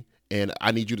recruiting? And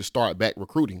I need you to start back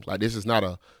recruiting. Like, this is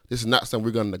not something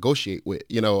we're going to negotiate with.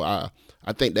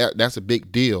 I think that's a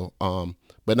big deal.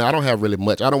 But no, I don't have really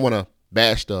much. I don't want to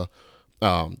bash the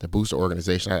booster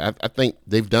organization. I think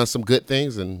they've done some good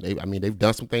things, and they've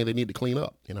done some things they need to clean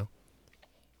up.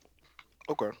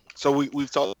 Okay, so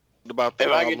we've talked about. If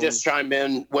I could just chime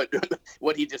in,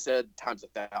 what he just said times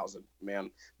 1,000, man.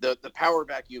 The power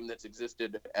vacuum that's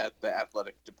existed at the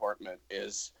athletic department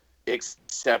is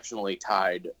exceptionally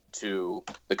tied to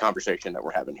the conversation that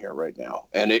we're having here right now,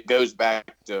 and it goes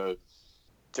back to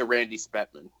Randy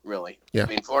Spetman, really. Yeah. I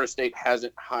mean, Florida State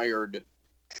hasn't hired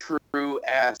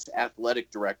true-ass athletic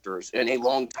directors in a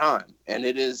long time, and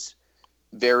it is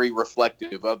very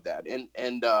reflective of that.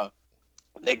 And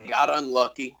they got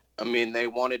unlucky. I mean, they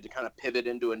wanted to kind of pivot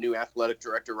into a new athletic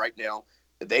director right now.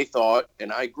 They thought,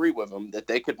 and I agree with them, that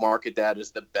they could market that as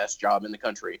the best job in the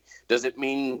country. Does it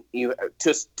mean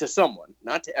to someone,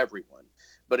 not to everyone?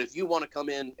 But if you want to come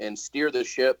in and steer the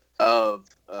ship of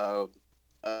a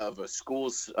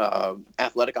school's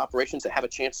athletic operations that have a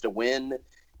chance to win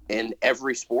in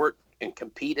every sport and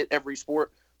compete at every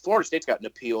sport, Florida State's got an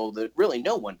appeal that really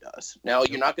no one does. Now,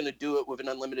 you're not going to do it with an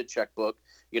unlimited checkbook.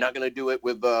 You're not going to do it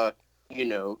with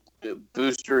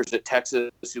boosters at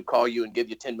Texas who call you and give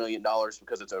you $10 million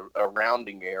because it's a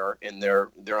rounding error in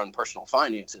their own personal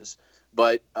finances.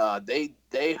 But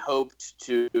they hoped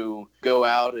to go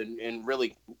out and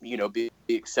really, be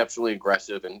exceptionally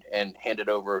aggressive and hand it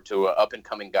over to an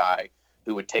up-and-coming guy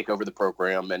who would take over the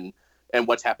program. And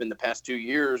what's happened the past 2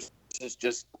 years has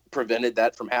just prevented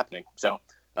that from happening. So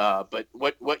But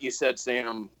what you said,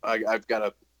 Sam, I've got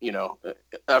to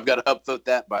upvote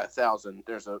that by 1,000.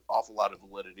 There's an awful lot of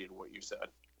validity to what you said.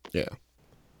 Yeah.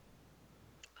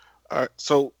 All right.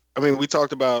 So, I mean, we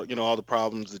talked about, all the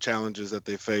problems, the challenges that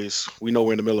they face. We know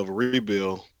we're in the middle of a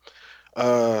rebuild.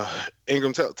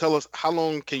 Ingram, tell us, how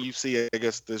long can you see, I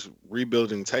guess, this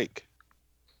rebuilding take?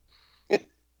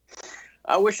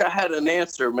 I wish I had an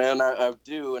answer, man. I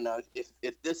do. And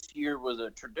if this year was a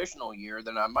traditional year,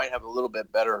 then I might have a little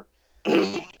bit better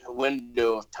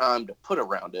window of time to put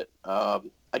around it.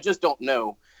 I just don't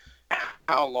know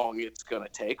how long it's going to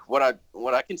take. What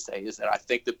I can say is that I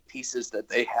think the pieces that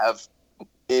they have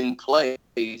in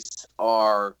place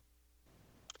are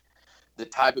the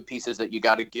type of pieces that you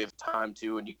got to give time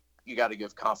to, and you got to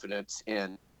give confidence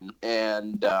in.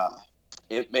 And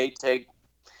it may take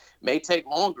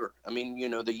longer. I mean,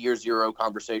 the year zero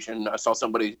conversation. I saw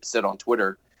somebody said on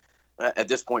Twitter, at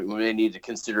this point, we may need to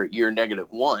consider it year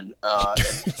 -1.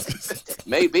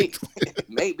 Maybe,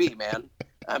 man.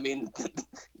 I mean,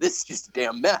 this is just a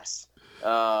damn mess.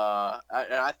 I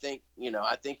think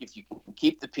if you can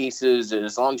keep the pieces,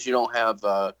 as long as you don't have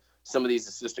some of these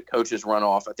assistant coaches run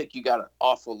off, I think you got an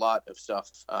awful lot of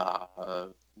stuff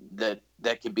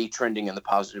that can be trending in the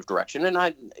positive direction. And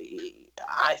I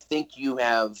think you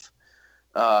have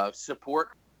support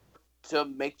to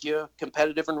make you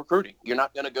competitive in recruiting. You're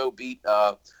not going to go beat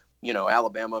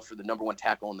Alabama for the #1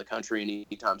 tackle in the country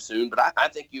anytime soon, but I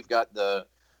think you've got the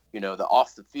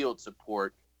off the field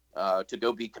support to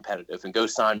go be competitive and go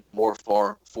sign more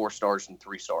 4 stars and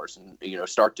 3 stars, and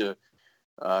start to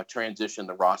transition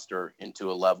the roster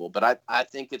into a level. But I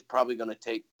think it's probably going to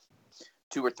take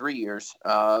 2 or 3 years.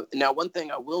 Now, one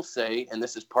thing I will say, and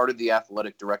this is part of the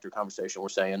athletic director conversation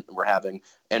we're having,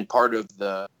 and part of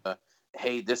the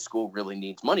hey, this school really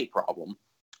needs money problem,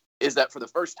 is that for the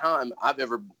first time I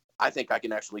think I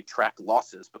can actually track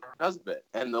losses because of it.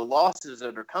 And the losses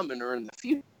that are coming are in the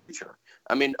future.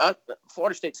 I mean,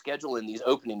 Florida State's schedule in these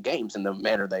opening games in the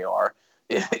manner they are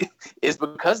is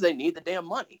because they need the damn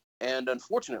money. And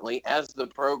unfortunately, as the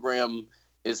program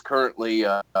is currently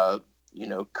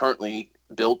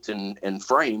built and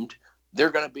framed, there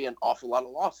are going to be an awful lot of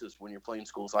losses when you're playing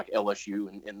schools like LSU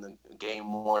in the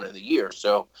game 1 of the year.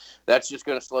 So that's just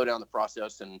going to slow down the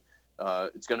process, and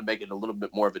it's going to make it a little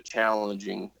bit more of a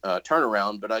challenging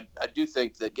turnaround. But I do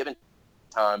think that given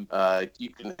time,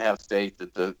 you can have faith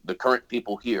that the current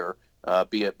people here,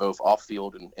 be it both off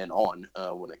field and on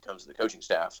when it comes to the coaching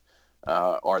staff,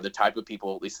 are the type of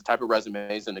people, at least the type of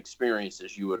resumes and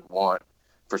experiences you would want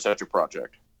for such a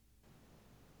project.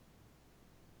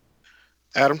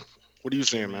 Adam, what are you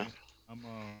saying, man?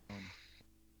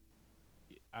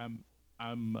 I'm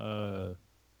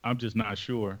just not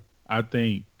sure.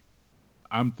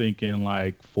 I'm thinking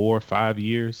like 4 or 5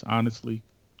 years, honestly.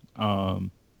 I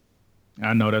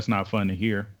know that's not fun to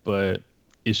hear, but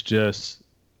it's just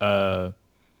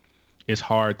it's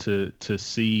hard to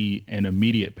see an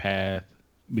immediate path,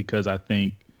 because I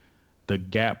think the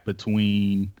gap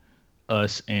between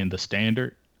us and the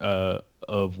standard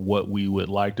of what we would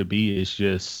like to be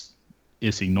it's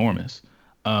enormous.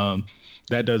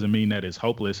 That doesn't mean that it's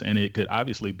hopeless, and it could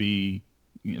obviously be,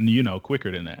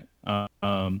 quicker than that.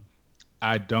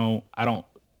 I don't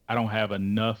have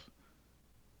enough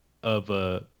of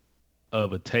a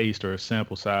taste or a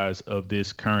sample size of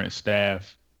this current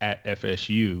staff at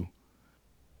FSU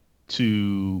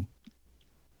to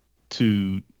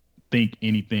think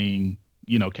anything,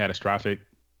 catastrophic,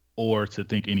 or to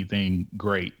think anything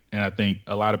great. And I think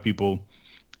a lot of people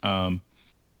have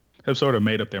sort of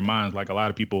made up their minds. Like, a lot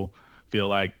of people feel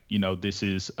like,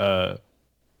 this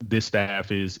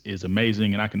staff is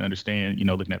amazing, and I can understand,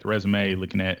 looking at the resume,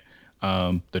 looking at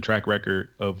the track record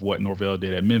of what Norvell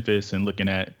did at Memphis, and looking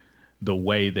at the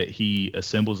way that he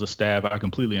assembles a staff. I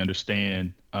completely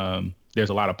understand. There's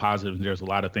a lot of positives, there's a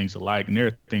lot of things to like, and there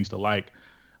are things to like,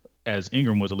 as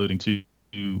Ingram was alluding to,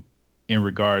 in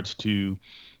regards to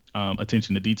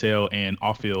attention to detail and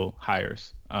off-field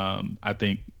hires. I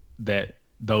think that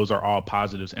those are all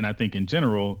positives. And I think in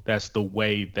general, that's the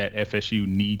way that FSU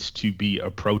needs to be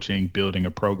approaching building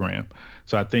a program.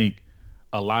 So I think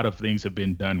a lot of things have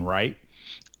been done right.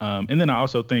 And then I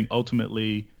also think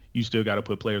ultimately you still got to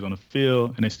put players on the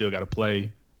field, and they still got to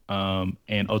play. And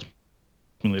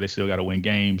ultimately they still got to win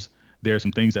games. There are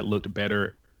some things that looked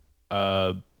better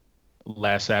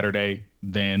last Saturday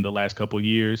than the last couple of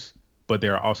years, but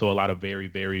there are also a lot of very,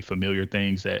 very familiar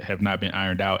things that have not been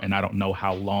ironed out. And I don't know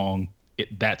how long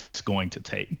that's going to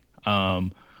take,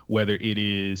 whether it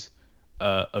is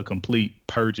a complete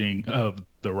purging of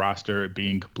the roster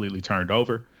being completely turned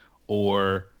over,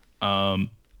 or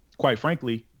quite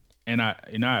frankly,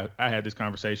 and I had this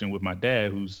conversation with my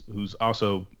dad, who's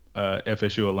also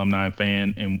FSU alumni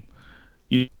fan, and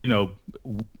you know,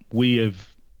 we have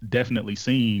definitely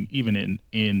seen, even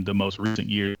in the most recent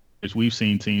years, we've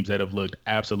seen teams that have looked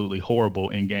absolutely horrible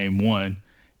in game 1,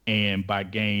 and by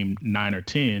game 9 or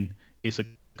 10, it's a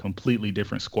completely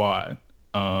different squad.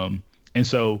 And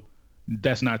so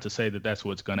that's not to say that that's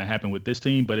what's going to happen with this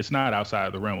team, but it's not outside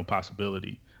of the realm of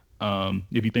possibility.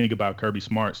 If you think about Kirby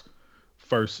Smart's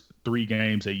first 3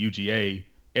 games at UGA,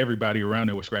 everybody around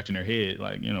there was scratching their head,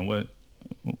 like, you know,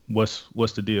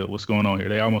 what's the deal? What's going on here?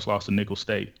 They almost lost to Nicholls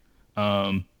State.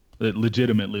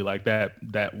 Legitimately, like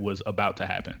that was about to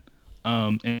happen.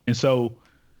 And so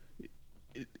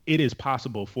it is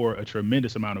possible for a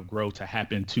tremendous amount of growth to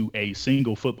happen to a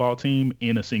single football team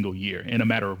in a single year, in a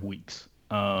matter of weeks.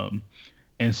 And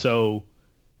so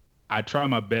I try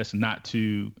my best not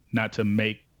to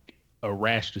make a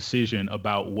rash decision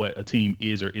about what a team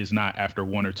is or is not after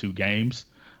 1 or 2 games.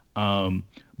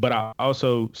 But I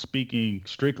also, speaking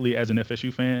strictly as an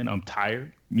FSU fan, I'm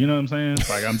tired. You know what I'm saying?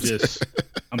 Like,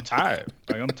 I'm tired.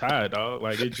 Like, I'm tired, dog.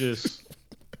 Like, it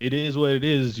is what it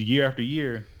is year after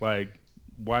year, like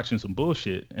watching some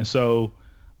bullshit. And so,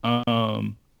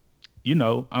 you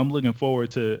know, I'm looking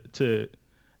forward to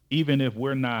even if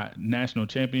we're not national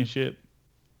championship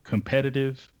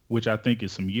competitive, which I think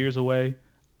is some years away,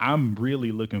 I'm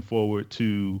really looking forward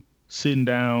to sitting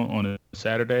down on a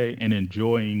Saturday and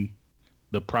enjoying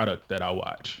the product that I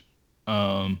watch.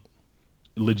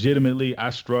 Legitimately, I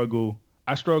struggle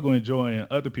enjoying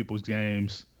other people's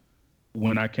games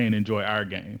when I can't enjoy our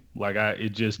game. Like,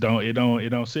 it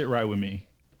don't sit right with me.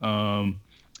 And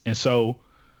so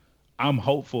I'm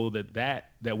hopeful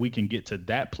that we can get to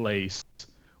that place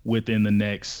within the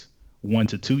next 1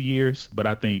 to 2 years. But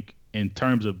I think in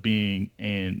terms of being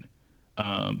an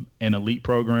elite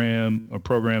program, a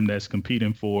program that's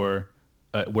competing for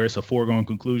where it's a foregone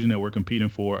conclusion that we're competing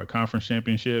for a conference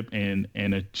championship and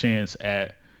a chance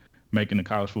at making the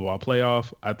college football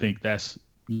playoff, I think that's,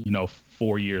 you know,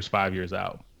 4 years, 5 years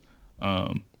out.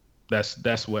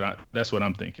 That's what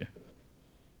I'm thinking.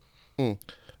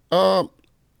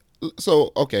 So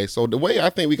the way I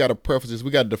think we got to preface this,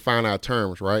 we got to define our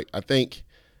terms, right? I think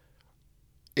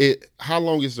how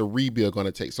long is the rebuild going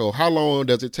to take? So how long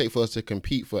does it take for us to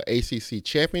compete for ACC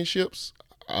championships?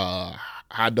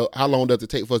 How long does it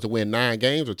take for us to win 9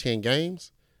 games or 10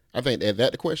 games? I think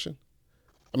that's the question.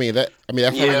 That's how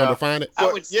we're gonna define it.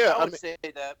 I would say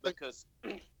that because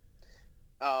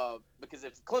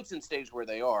if Clemson stays where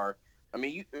they are, I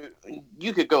mean,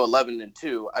 you could go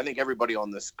 11-2. I think everybody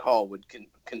on this call would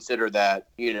consider that,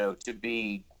 you know, to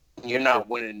be, you're not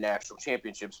winning national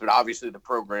championships, but obviously the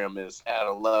program is at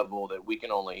a level that we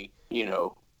can only, you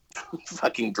know,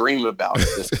 fucking dream about at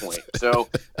this point. So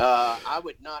I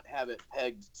would not have it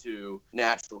pegged to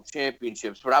national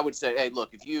championships, but I would say, hey,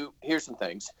 look, here's some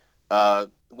things.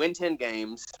 Win 10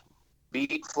 games,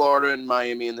 beat Florida and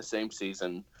Miami in the same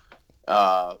season,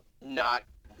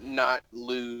 not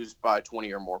lose by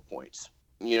 20 or more points.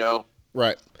 You know,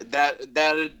 right?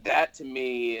 That to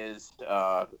me is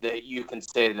that you can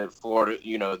say that Florida,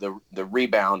 you know, the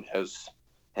rebound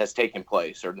has taken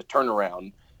place, or the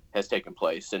turnaround has taken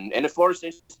place, and if Florida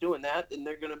State's doing that, then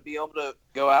they're going to be able to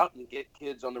go out and get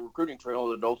kids on the recruiting trail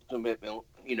that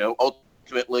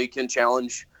ultimately can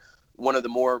challenge one of the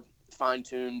more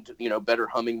fine-tuned, you know, better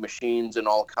humming machines in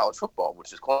all of college football,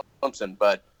 which is Clemson.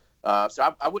 But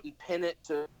so I wouldn't pin it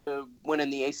to winning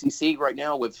the ACC right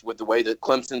now with the way that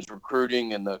Clemson's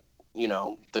recruiting and the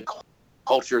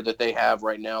culture that they have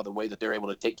right now, the way that they're able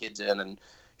to take kids in and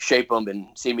shape them and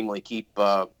seemingly keep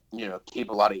a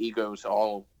lot of egos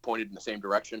all pointed in the same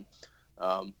direction.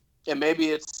 And maybe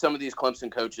it's some of these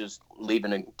Clemson coaches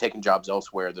leaving and taking jobs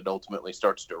elsewhere that ultimately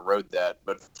starts to erode that.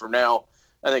 But for now,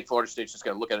 I think Florida State's just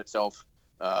got to look at itself,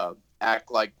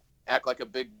 act like a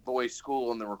big boy school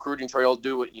on the recruiting trail,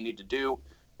 do what you need to do,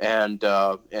 and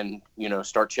you know,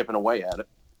 start chipping away at it.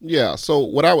 Yeah. So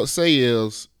what I would say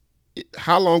is,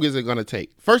 how long is it going to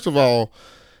take? First of all,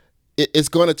 it's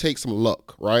going to take some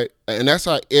luck, right? And that's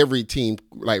how every team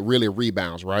like really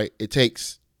rebounds, right? It'll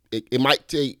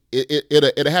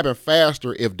happen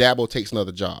faster if Dabo takes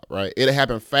another job, right? It'll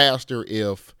happen faster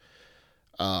if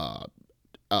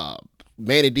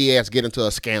Manny Diaz get into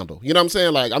a scandal. You know what I'm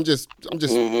saying? Like, I'm just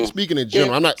speaking in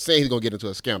general. Yeah. I'm not saying he's gonna get into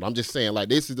a scandal. I'm just saying, like,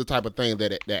 this is the type of thing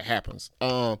that happens.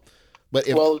 But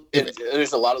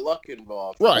there's a lot of luck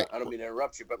involved. Right. I don't mean to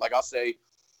interrupt you, but like, I'll say,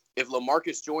 if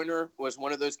LaMarcus Joyner was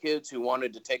one of those kids who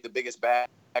wanted to take the biggest bag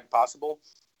possible,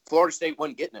 Florida State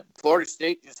wasn't getting it. Florida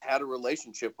State just had a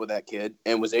relationship with that kid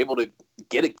and was able to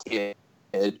get a kid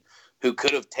who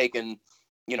could have taken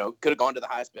could have gone to the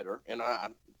highest bidder,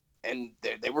 and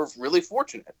they were really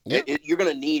fortunate. Yeah. You're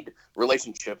going to need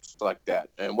relationships like that,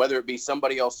 and whether it be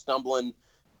somebody else stumbling,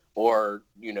 or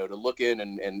to look in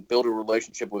and build a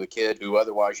relationship with a kid who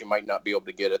otherwise you might not be able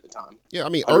to get at the time. Yeah, I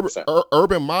mean, 100%.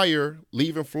 Urban Meyer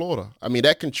leaving Florida, I mean,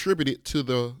 that contributed to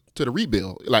the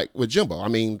rebuild, like with Jimbo. I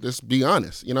mean, let's be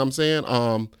honest. You know what I'm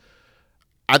saying?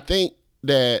 I think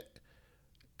that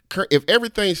if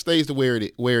everything stays to where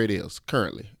it is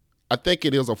currently, I think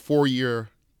it is a 3-year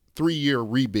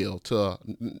rebuild to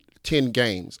 10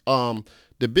 games.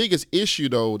 The biggest issue,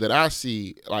 though, that I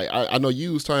see, like I know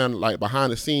you was talking like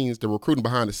behind the scenes, the recruiting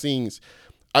behind the scenes.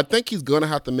 I think he's gonna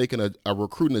have to make a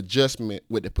recruiting adjustment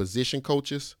with the position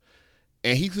coaches,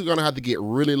 and he's gonna have to get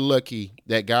really lucky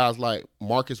that guys like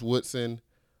Marcus Woodson,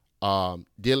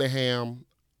 Dillingham,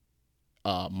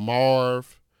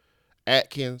 Marv,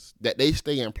 Atkins, that they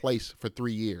stay in place for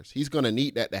 3 years. He's gonna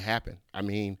need that to happen. I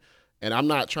mean, and I'm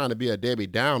not trying to be a Debbie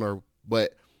Downer,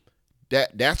 but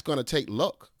that's gonna take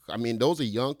luck. I mean, those are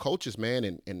young coaches,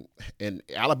 man, and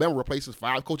Alabama replaces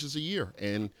 5 coaches a year,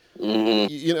 and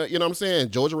you know what I'm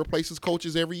saying. Georgia replaces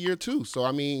coaches every year too. So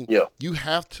I mean, you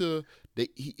have to.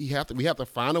 We have to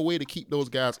find a way to keep those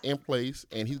guys in place,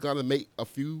 and he's gonna make a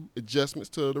few adjustments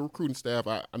to the recruiting staff.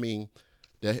 I mean,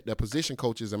 the position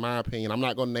coaches, in my opinion, I'm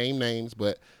not gonna name names,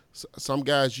 but some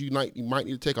guys you might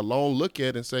need to take a long look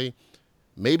at and say,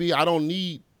 maybe I don't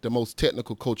need the most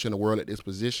technical coach in the world at this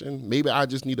position. Maybe I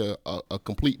just need a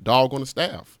complete dog on the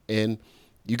staff, and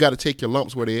you got to take your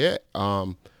lumps where they're at.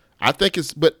 I think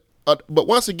but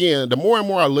once again, the more and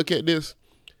more I look at this,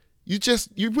 you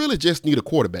really just need a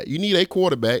quarterback. You need a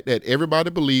quarterback that everybody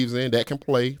believes in, that can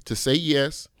play, to say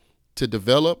yes, to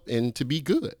develop, and to be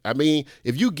good. I mean,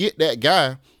 if you get that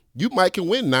guy, you might can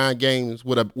win 9 games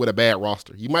with a bad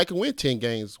roster. You might can win 10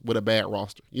 games with a bad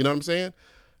roster. You know what I'm saying?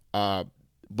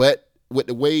 But with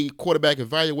the way quarterback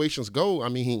evaluations go, I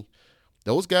mean,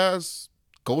 those guys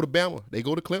go to Bama, they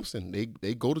go to Clemson,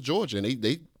 they go to Georgia, and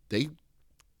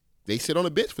they sit on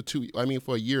the bench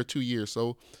for a year or 2 years.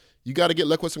 So you got to get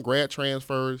lucky with some grad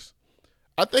transfers.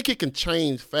 I think it can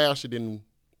change faster than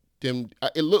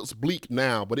it looks bleak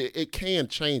now, but it can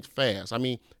change fast. I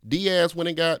mean, Diaz went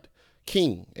and got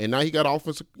King, and now he got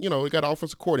offensive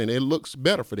coordinator. It looks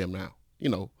better for them now.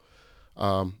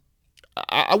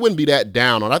 I wouldn't be that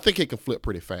down on. I think it can flip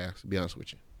pretty fast, to be honest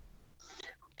with you.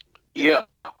 Yeah,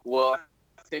 well,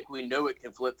 I think we know it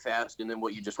can flip fast, and then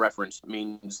what you just referenced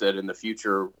means that in the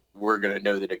future we're going to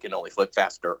know that it can only flip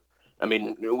faster. I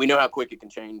mean, we know how quick it can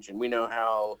change, and we know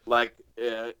how,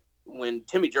 when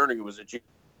Timmy Jernigan was a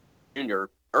junior,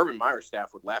 Urban Meyer's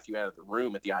staff would laugh you out of the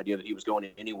room at the idea that he was going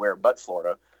anywhere but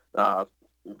Florida.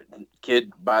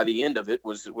 Kid, by the end of it,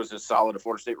 was as solid a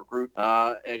Florida State recruit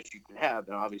as you can have,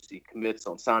 and obviously commits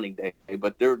on signing day.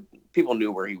 But people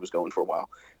knew where he was going for a while.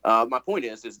 My point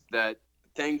is that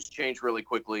things change really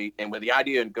quickly, and with the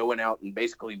idea of going out and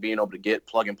basically being able to get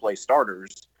plug and play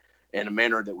starters in a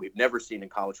manner that we've never seen in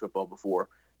college football before,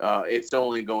 it's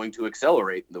only going to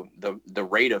accelerate the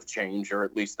rate of change, or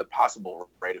at least the possible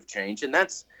rate of change. And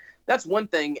that's one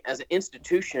thing as an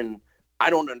institution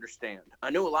I don't understand. I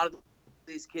know a lot of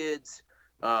these kids,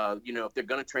 if they're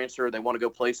going to transfer, they want to go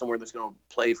play somewhere that's going to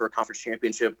play for a conference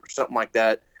championship or something like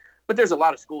that. But there's a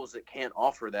lot of schools that can't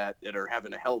offer that are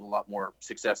having a hell of a lot more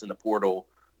success in the portal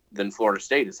than Florida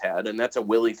State has had. And that's a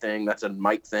Willie thing. That's a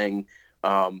Mike thing.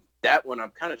 That one I'm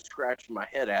kind of scratching my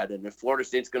head at. And if Florida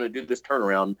State's going to do this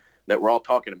turnaround that we're all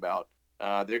talking about,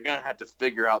 they're going to have to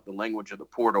figure out the language of the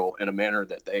portal in a manner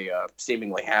that they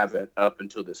seemingly haven't up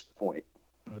until this point.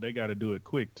 They got to do it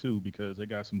quick, too, because they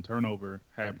got some turnover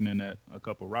happening at a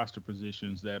couple roster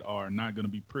positions that are not going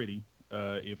to be pretty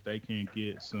if they can't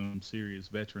get some serious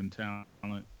veteran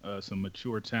talent, some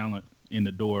mature talent in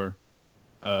the door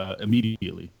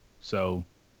immediately. So,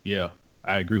 yeah,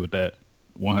 I agree with that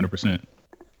 100%.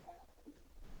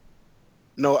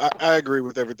 No, I agree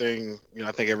with everything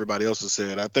I think everybody else has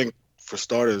said. I think, for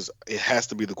starters, it has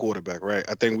to be the quarterback, right?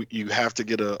 I think you have to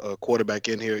get a quarterback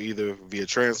in here either via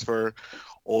transfer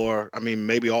or, I mean,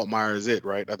 maybe Altmaier is it,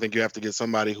 right? I think you have to get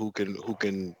somebody who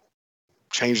can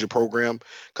change the program,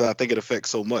 because I think it affects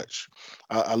so much.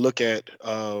 I look at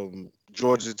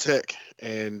Georgia Tech,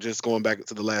 and just going back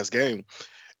to the last game,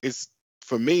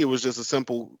 for me, it was just a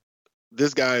simple,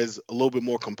 this guy is a little bit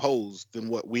more composed than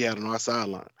what we had on our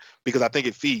sideline, because I think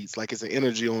it feeds, like it's an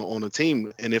energy on the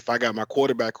team. And if I got my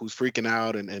quarterback who's freaking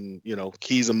out and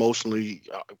he's emotionally,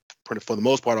 for the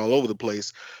most part, all over the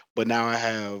place, but now I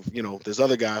have, this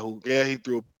other guy who, he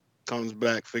threw a comes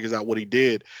back, figures out what he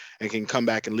did, and can come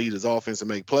back and lead his offense and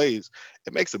make plays,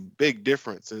 it makes a big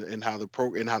difference in how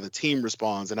the team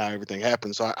responds and how everything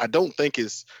happens. So I don't think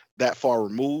it's that far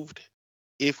removed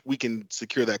if we can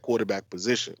secure that quarterback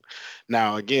position.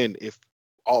 Now, again, if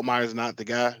Altmaier's not the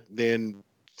guy, then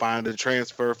find a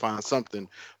transfer, find something.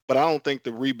 But I don't think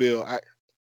the rebuild,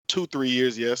 2-3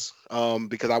 years, yes,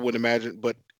 because I wouldn't imagine.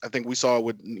 But I think we saw it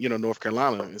with North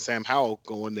Carolina and Sam Howell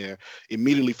going there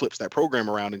immediately flips that program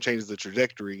around and changes the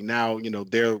trajectory. Now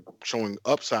they're showing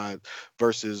upside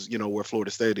versus where Florida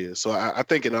State is. So I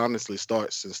think it honestly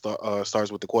starts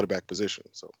with the quarterback position.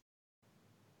 So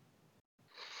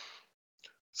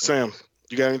Sam,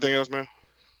 you got anything else, man?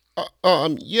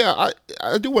 Yeah,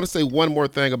 I do want to say one more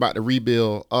thing about the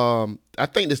rebuild. I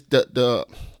think this the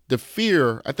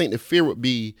fear. I think the fear would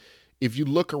be if you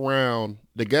look around,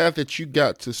 the guys that you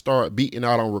got to start beating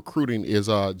out on recruiting is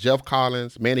Jeff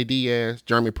Collins, Manny Diaz,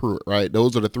 Jeremy Pruitt, right?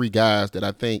 Those are the three guys that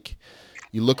I think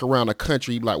you look around the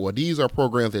country, like, well, these are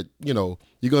programs that you're going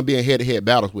to be in head-to-head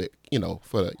battles with,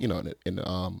 for the, in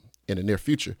the near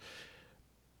future.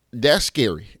 That's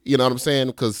scary, you know what I'm saying?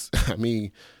 Because I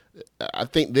mean, I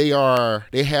think they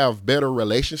have better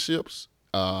relationships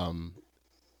in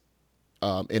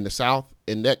the South,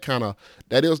 and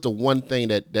that is the one thing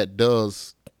that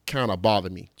does kind of bother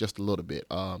me just a little bit.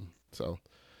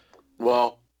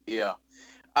 Well, yeah.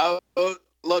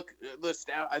 Look, the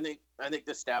staff. I think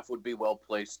the staff would be well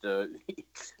placed to.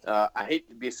 I hate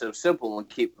to be so simple and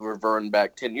keep reverting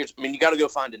back 10 years. I mean, you got to go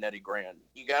find an Eddie Gran.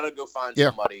 You got to go find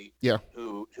somebody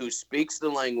who speaks the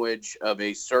language of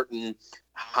a certain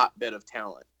hotbed of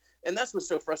talent. And that's what's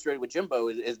so frustrating with Jimbo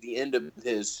is the end of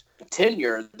his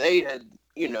tenure. They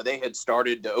had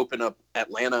started to open up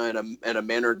Atlanta in a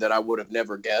manner that I would have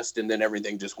never guessed, and then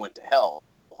everything just went to hell.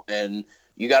 And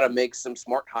you got to make some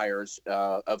smart hires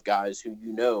of guys who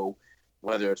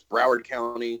whether it's Broward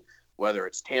County, whether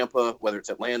it's Tampa, whether it's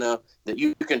Atlanta, that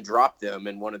you can drop them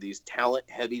in one of these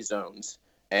talent-heavy zones,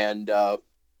 and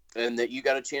that you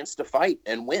got a chance to fight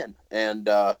and win. And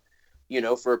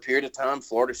for a period of time,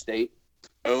 Florida State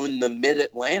owned the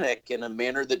Mid-Atlantic in a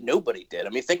manner that nobody did. I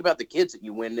mean, think about the kids that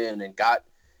you went in and got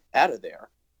out of there,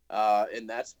 and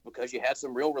that's because you had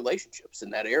some real relationships in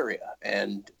that area.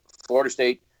 And Florida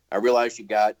State, I realize you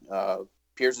got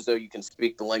appears as though you can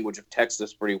speak the language of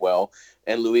Texas pretty well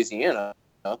and Louisiana,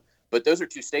 but those are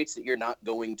two states that you're not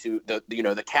going to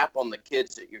the cap on the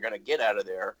kids that you're going to get out of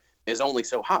there is only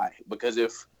so high, because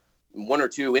if one or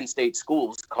two in-state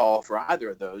schools call for either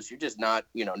of those, you're just not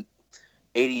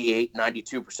 88,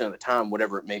 92% of the time,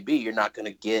 whatever it may be, you're not going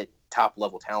to get top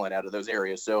level talent out of those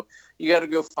areas. So you got to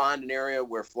go find an area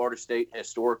where Florida State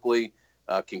historically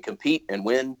can compete and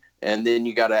win. And then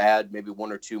you got to add maybe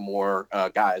one or two more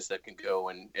guys that can go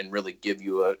and really give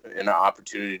you an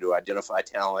opportunity to identify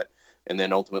talent and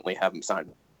then ultimately have them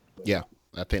signed. Yeah,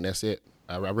 I think that's it.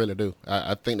 I really do.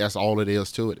 I think that's all it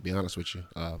is to it, to be honest with you.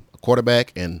 A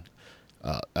quarterback and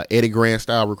an Eddie Gran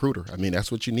style recruiter. I mean,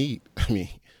 that's what you need. I mean,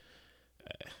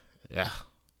 yeah.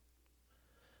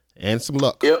 And some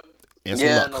luck. Yep. And some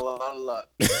luck. And a lot of luck.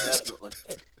 Definitely.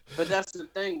 But that's the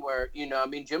thing where,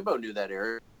 Jimbo knew that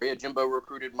area. Jimbo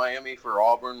recruited Miami for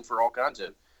Auburn, for all kinds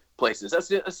of places. That's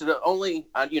the only,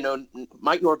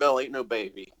 Mike Norvell ain't no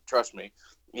baby. Trust me.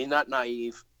 He's not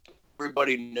naive.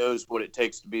 Everybody knows what it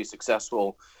takes to be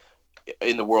successful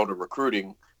in the world of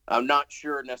recruiting. I'm not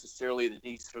sure necessarily that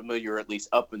he's familiar, at least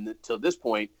up until this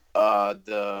point,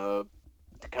 the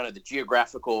kind of the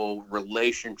geographical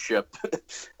relationship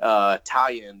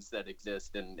tie-ins that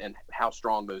exist and how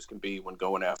strong those can be when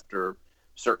going after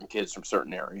certain kids from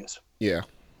certain areas. Yeah,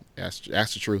 that's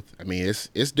the truth. I mean,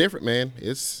 it's different, man.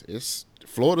 It's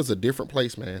Florida's a different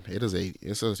place, man.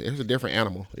 It's a different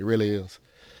animal. It really is.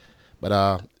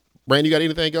 But Brandon, you got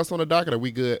anything else on the docket? Are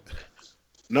we good?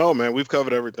 No, man, we've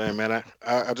covered everything, man.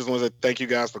 I just want to say thank you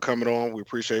guys for coming on. We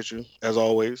appreciate you as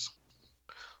always.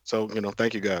 So,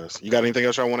 thank you guys. You got anything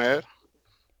else y'all want to add?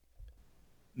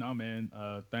 No, man.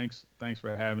 Thanks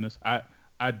for having us.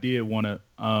 I did want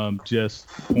to just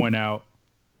point out,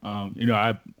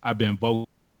 I've been vocal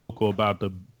about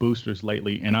the boosters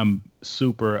lately, and I'm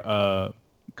super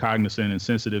cognizant and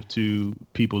sensitive to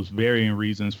people's varying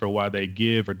reasons for why they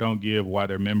give or don't give, why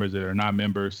they're members or not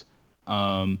members.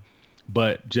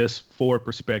 But just for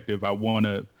perspective, I want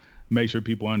to make sure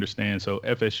people understand. So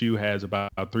FSU has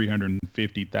about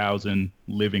 350,000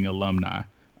 living alumni.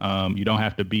 You don't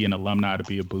have to be an alumni to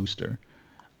be a booster.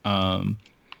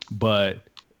 But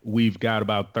we've got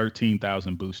about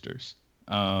 13,000 boosters.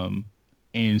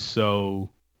 And so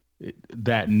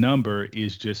that number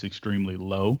is just extremely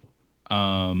low.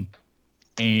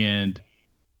 And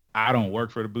I don't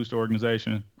work for the booster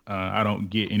organization. I don't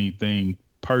get anything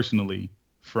personally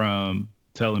from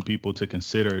telling people to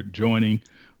consider joining,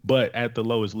 but at the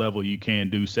lowest level, you can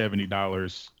do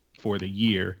 $70 for the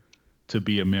year to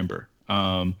be a member.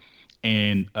 Quite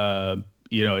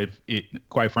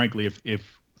frankly,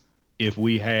 if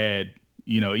we had,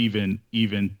 even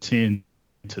 10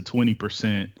 to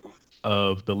 20%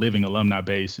 of the living alumni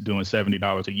base doing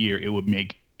 $70 a year, it would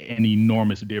make an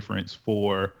enormous difference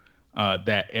for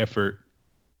that effort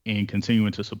in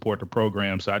continuing to support the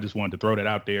program. So I just wanted to throw that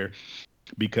out there,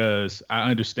 because I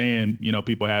understand,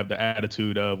 people have the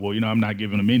attitude of, well, I'm not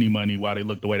giving them any money while they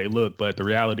look the way they look. But the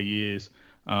reality is,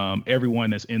 everyone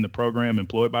that's in the program,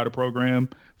 employed by the program,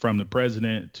 from the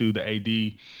president to the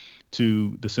AD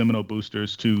to the Seminole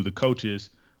boosters to the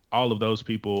coaches, all of those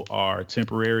people are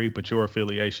temporary, but your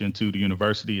affiliation to the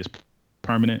university is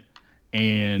permanent.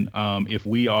 And if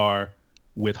we are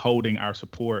withholding our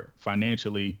support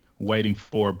financially, waiting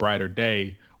for a brighter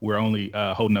day, we're only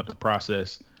holding up the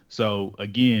process. So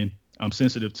again, I'm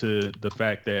sensitive to the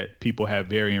fact that people have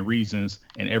varying reasons,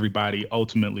 and everybody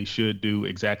ultimately should do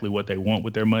exactly what they want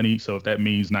with their money. So if that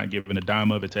means not giving a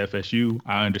dime of it to FSU,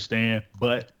 I understand,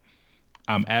 but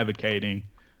I'm advocating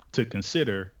to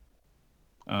consider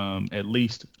at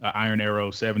least an Iron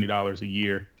Arrow $70 a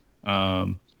year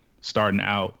starting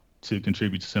out to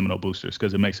contribute to Seminole Boosters,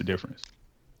 because it makes a difference.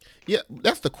 Yeah,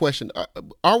 that's the question.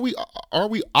 Are we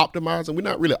optimizing? We're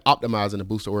not really optimizing the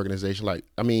booster organization. Like,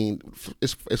 I mean,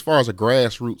 as far as a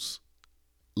grassroots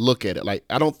look at it, like,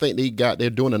 I don't think they're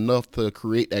doing enough to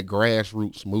create that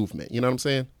grassroots movement. You know what I'm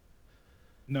saying?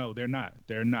 No, they're not.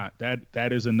 They're not.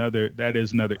 That is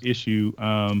another issue.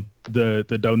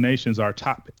 The donations are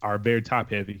very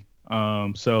top heavy.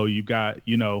 So you've got,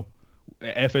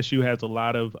 FSU has a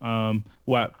lot of,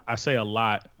 I say a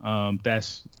lot,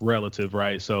 that's relative,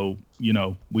 right? So,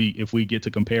 if we get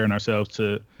to comparing ourselves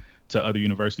to other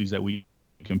universities that we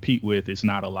compete with, it's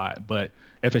not a lot. But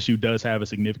FSU does have a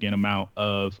significant amount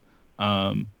of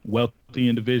wealthy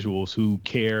individuals who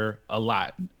care a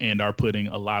lot and are putting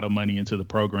a lot of money into the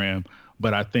program.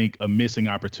 But I think a missing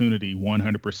opportunity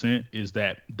 100% is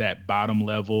that bottom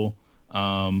level,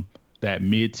 that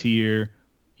mid-tier.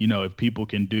 If people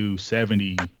can do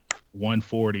 70,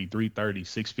 140, 330,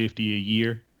 650 a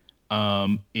year,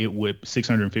 it would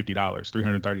 $650,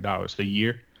 $330 a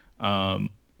year.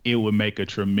 It would make a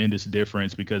tremendous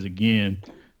difference, because again,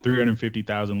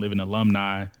 350,000 living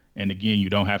alumni, and again, you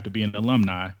don't have to be an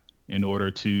alumni in order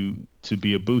to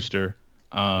be a booster.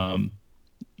 And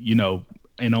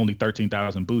only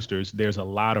 13,000 boosters. There's a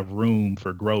lot of room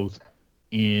for growth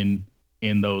in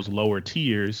those lower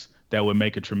tiers that would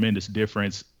make a tremendous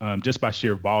difference just by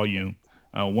sheer volume.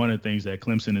 One of the things that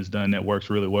Clemson has done that works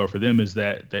really well for them is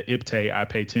that the IPTAY, I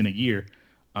pay 10 a year.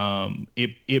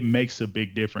 It makes a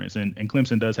big difference. And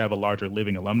Clemson does have a larger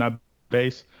living alumni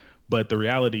base, but the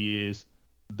reality is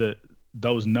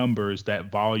those numbers, that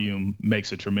volume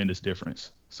makes a tremendous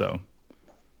difference. So.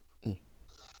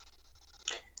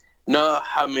 No,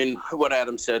 I mean, what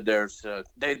Adam said, there's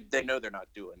they know they're not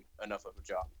doing enough of a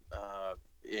job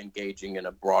engaging in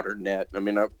a broader net. I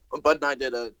mean, Bud and I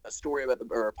did a story about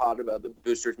a pod about the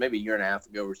boosters maybe a year and a half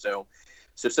ago or so.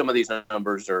 So some of these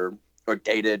numbers are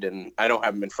dated, and I don't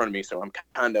have them in front of me, so I'm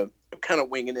kind of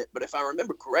winging it. But if I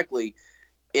remember correctly,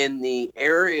 in the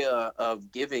area of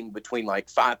giving between like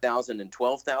 5,000 and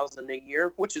 12,000 a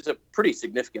year, which is a pretty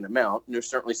significant amount, and there's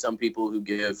certainly some people who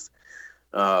give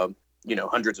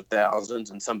hundreds of thousands,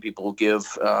 and some people give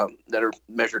that are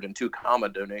measured in 2 comma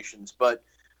donations. But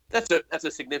that's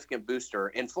a significant booster.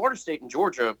 In Florida State and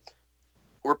Georgia,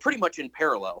 we're pretty much in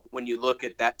parallel when you look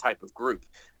at that type of group.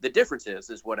 The difference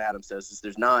is what Adam says, is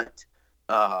there's not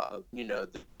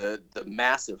the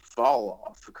massive fall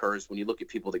off occurs when you look at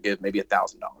people that give maybe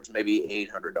 $1,000, maybe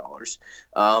 $800.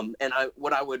 And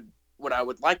what I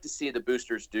would like to see the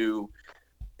boosters do,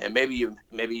 and maybe you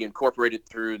incorporate it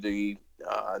through the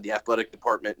athletic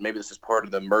department, maybe this is part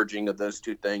of the merging of those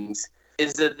two things,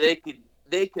 is that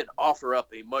they could offer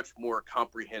up a much more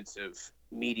comprehensive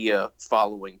media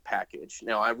following package.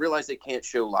 Now, I realize they can't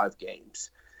show live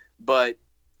games, but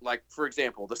like, for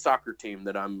example, the soccer team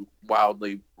that I'm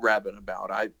wildly rabid about,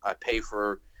 I pay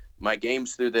for my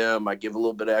games through them. I give a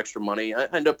little bit of extra money. I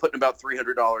end up putting about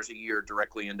 $300 a year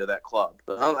directly into that club.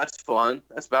 Oh, that's fun.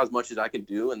 That's about as much as I can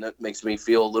do, and that makes me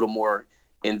feel a little more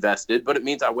invested. But it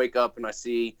means I wake up and I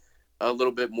see a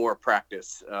little bit more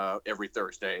practice every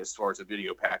Thursday as far as a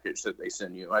video package that they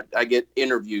send you. I get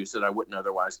interviews that I wouldn't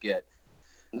otherwise get.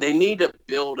 They need to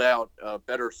build out a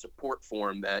better support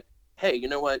form that, hey, you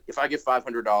know what? If I give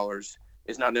 $500,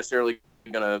 it's not necessarily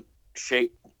going to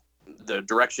shape the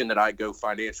direction that I go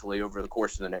financially over the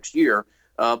course of the next year.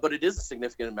 But it is a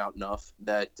significant amount enough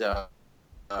that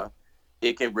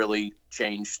it can really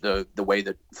change the way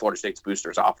that Florida State's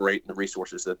boosters operate and the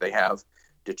resources that they have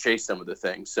to chase some of the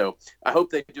things. So I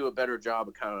hope they do a better job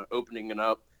of kind of opening it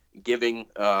up, giving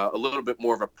a little bit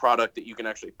more of a product that you can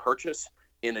actually purchase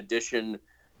in addition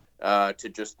to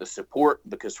just the support,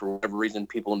 because for whatever reason,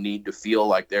 people need to feel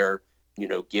like they're,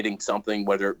 getting something,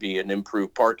 whether it be an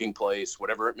improved parking place,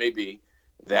 whatever it may be.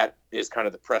 That is kind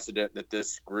of the precedent that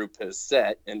this group has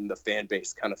set, and the fan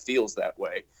base kind of feels that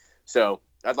way. So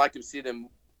I'd like to see them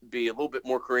be a little bit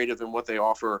more creative in what they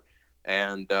offer,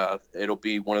 and it'll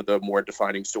be one of the more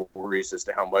defining stories as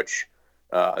to how much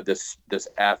this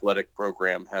athletic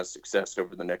program has success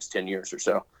over the next 10 years or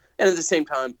so. And at the same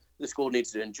time, the school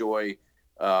needs to enjoy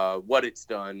what it's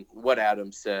done, what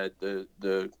Adam said,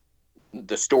 the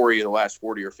story of the last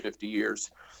 40 or 50 years.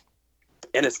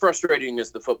 And as frustrating as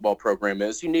the football program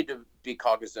is, you need to be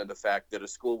cognizant of the fact that a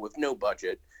school with no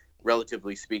budget,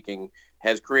 relatively speaking,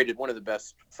 has created one of the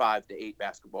best 5 to 8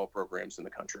 basketball programs in the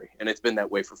country. And it's been that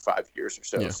way for 5 years or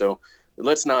so. Yeah. So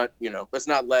let's not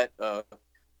let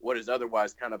what is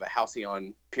otherwise kind of a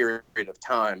halcyon period of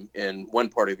time in one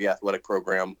part of the athletic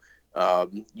program.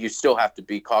 You still have to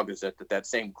be cognizant that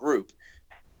same group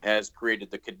has created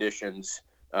the conditions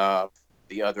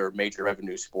the other major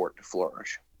revenue sport to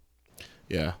flourish.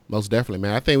 Yeah, most definitely,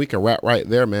 man. I think we can wrap right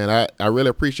there, man. I really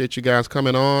appreciate you guys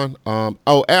coming on.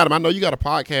 Adam, I know you got a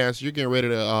podcast. You're getting ready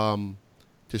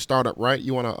to start up, right?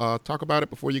 You want to talk about it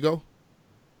before you go?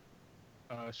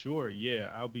 Sure. Yeah,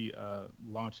 I'll be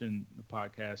launching the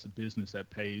podcast, Business That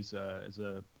Pays, as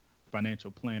a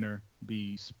financial planner.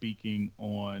 Be speaking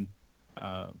on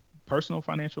personal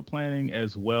financial planning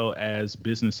as well as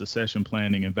business succession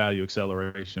planning and value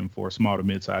acceleration for small to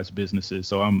mid-sized businesses.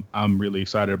 So I'm really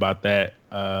excited about that.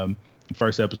 The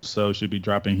first episode should be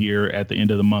dropping here at the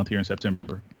end of the month here in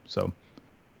September. So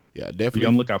yeah, definitely be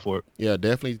on the lookout for it. Yeah,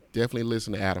 definitely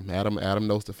listen to Adam. Adam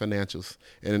knows the financials.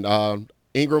 And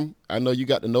Ingram, I know you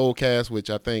got the Nolecast, which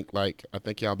I think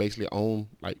y'all basically own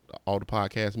like all the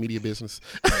podcast media business.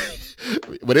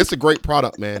 But it's a great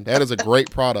product, man. That is a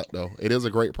great product, though. It is a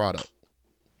great product.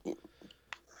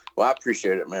 Well, I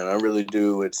appreciate it, man. I really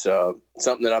do. It's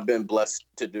something that I've been blessed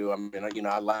to do. I mean,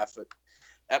 I laugh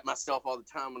at myself all the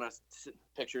time when I see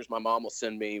pictures my mom will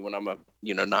send me when I'm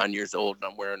 9 years old and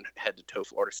I'm wearing head to toe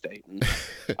Florida State. And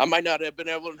I might not have been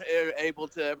able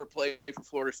to ever play for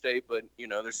Florida State, but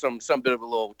there's some bit of a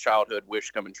little childhood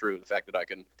wish coming true. The fact that I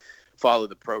can follow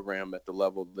the program at the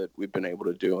level that we've been able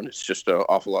to do, and it's just an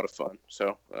awful lot of fun.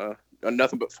 So I'm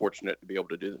nothing but fortunate to be able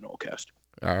to do the Nolecast.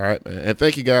 All right, man. And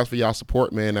thank you guys for y'all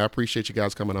support, man. I appreciate you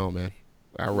guys coming on, man.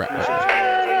 All right.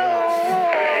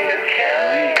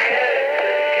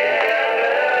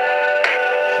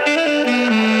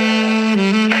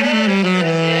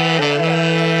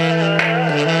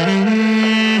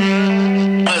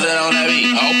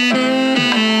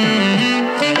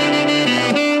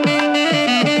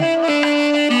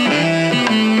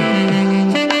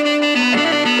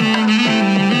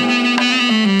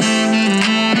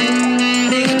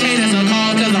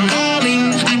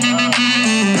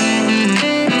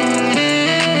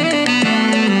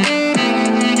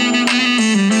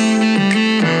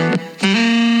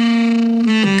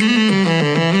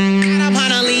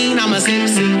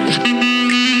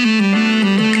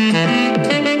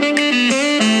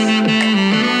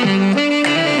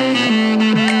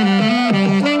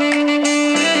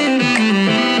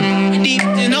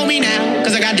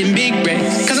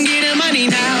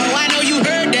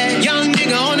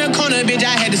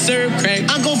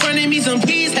 Uncle fronted me some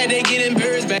peas, had to get in.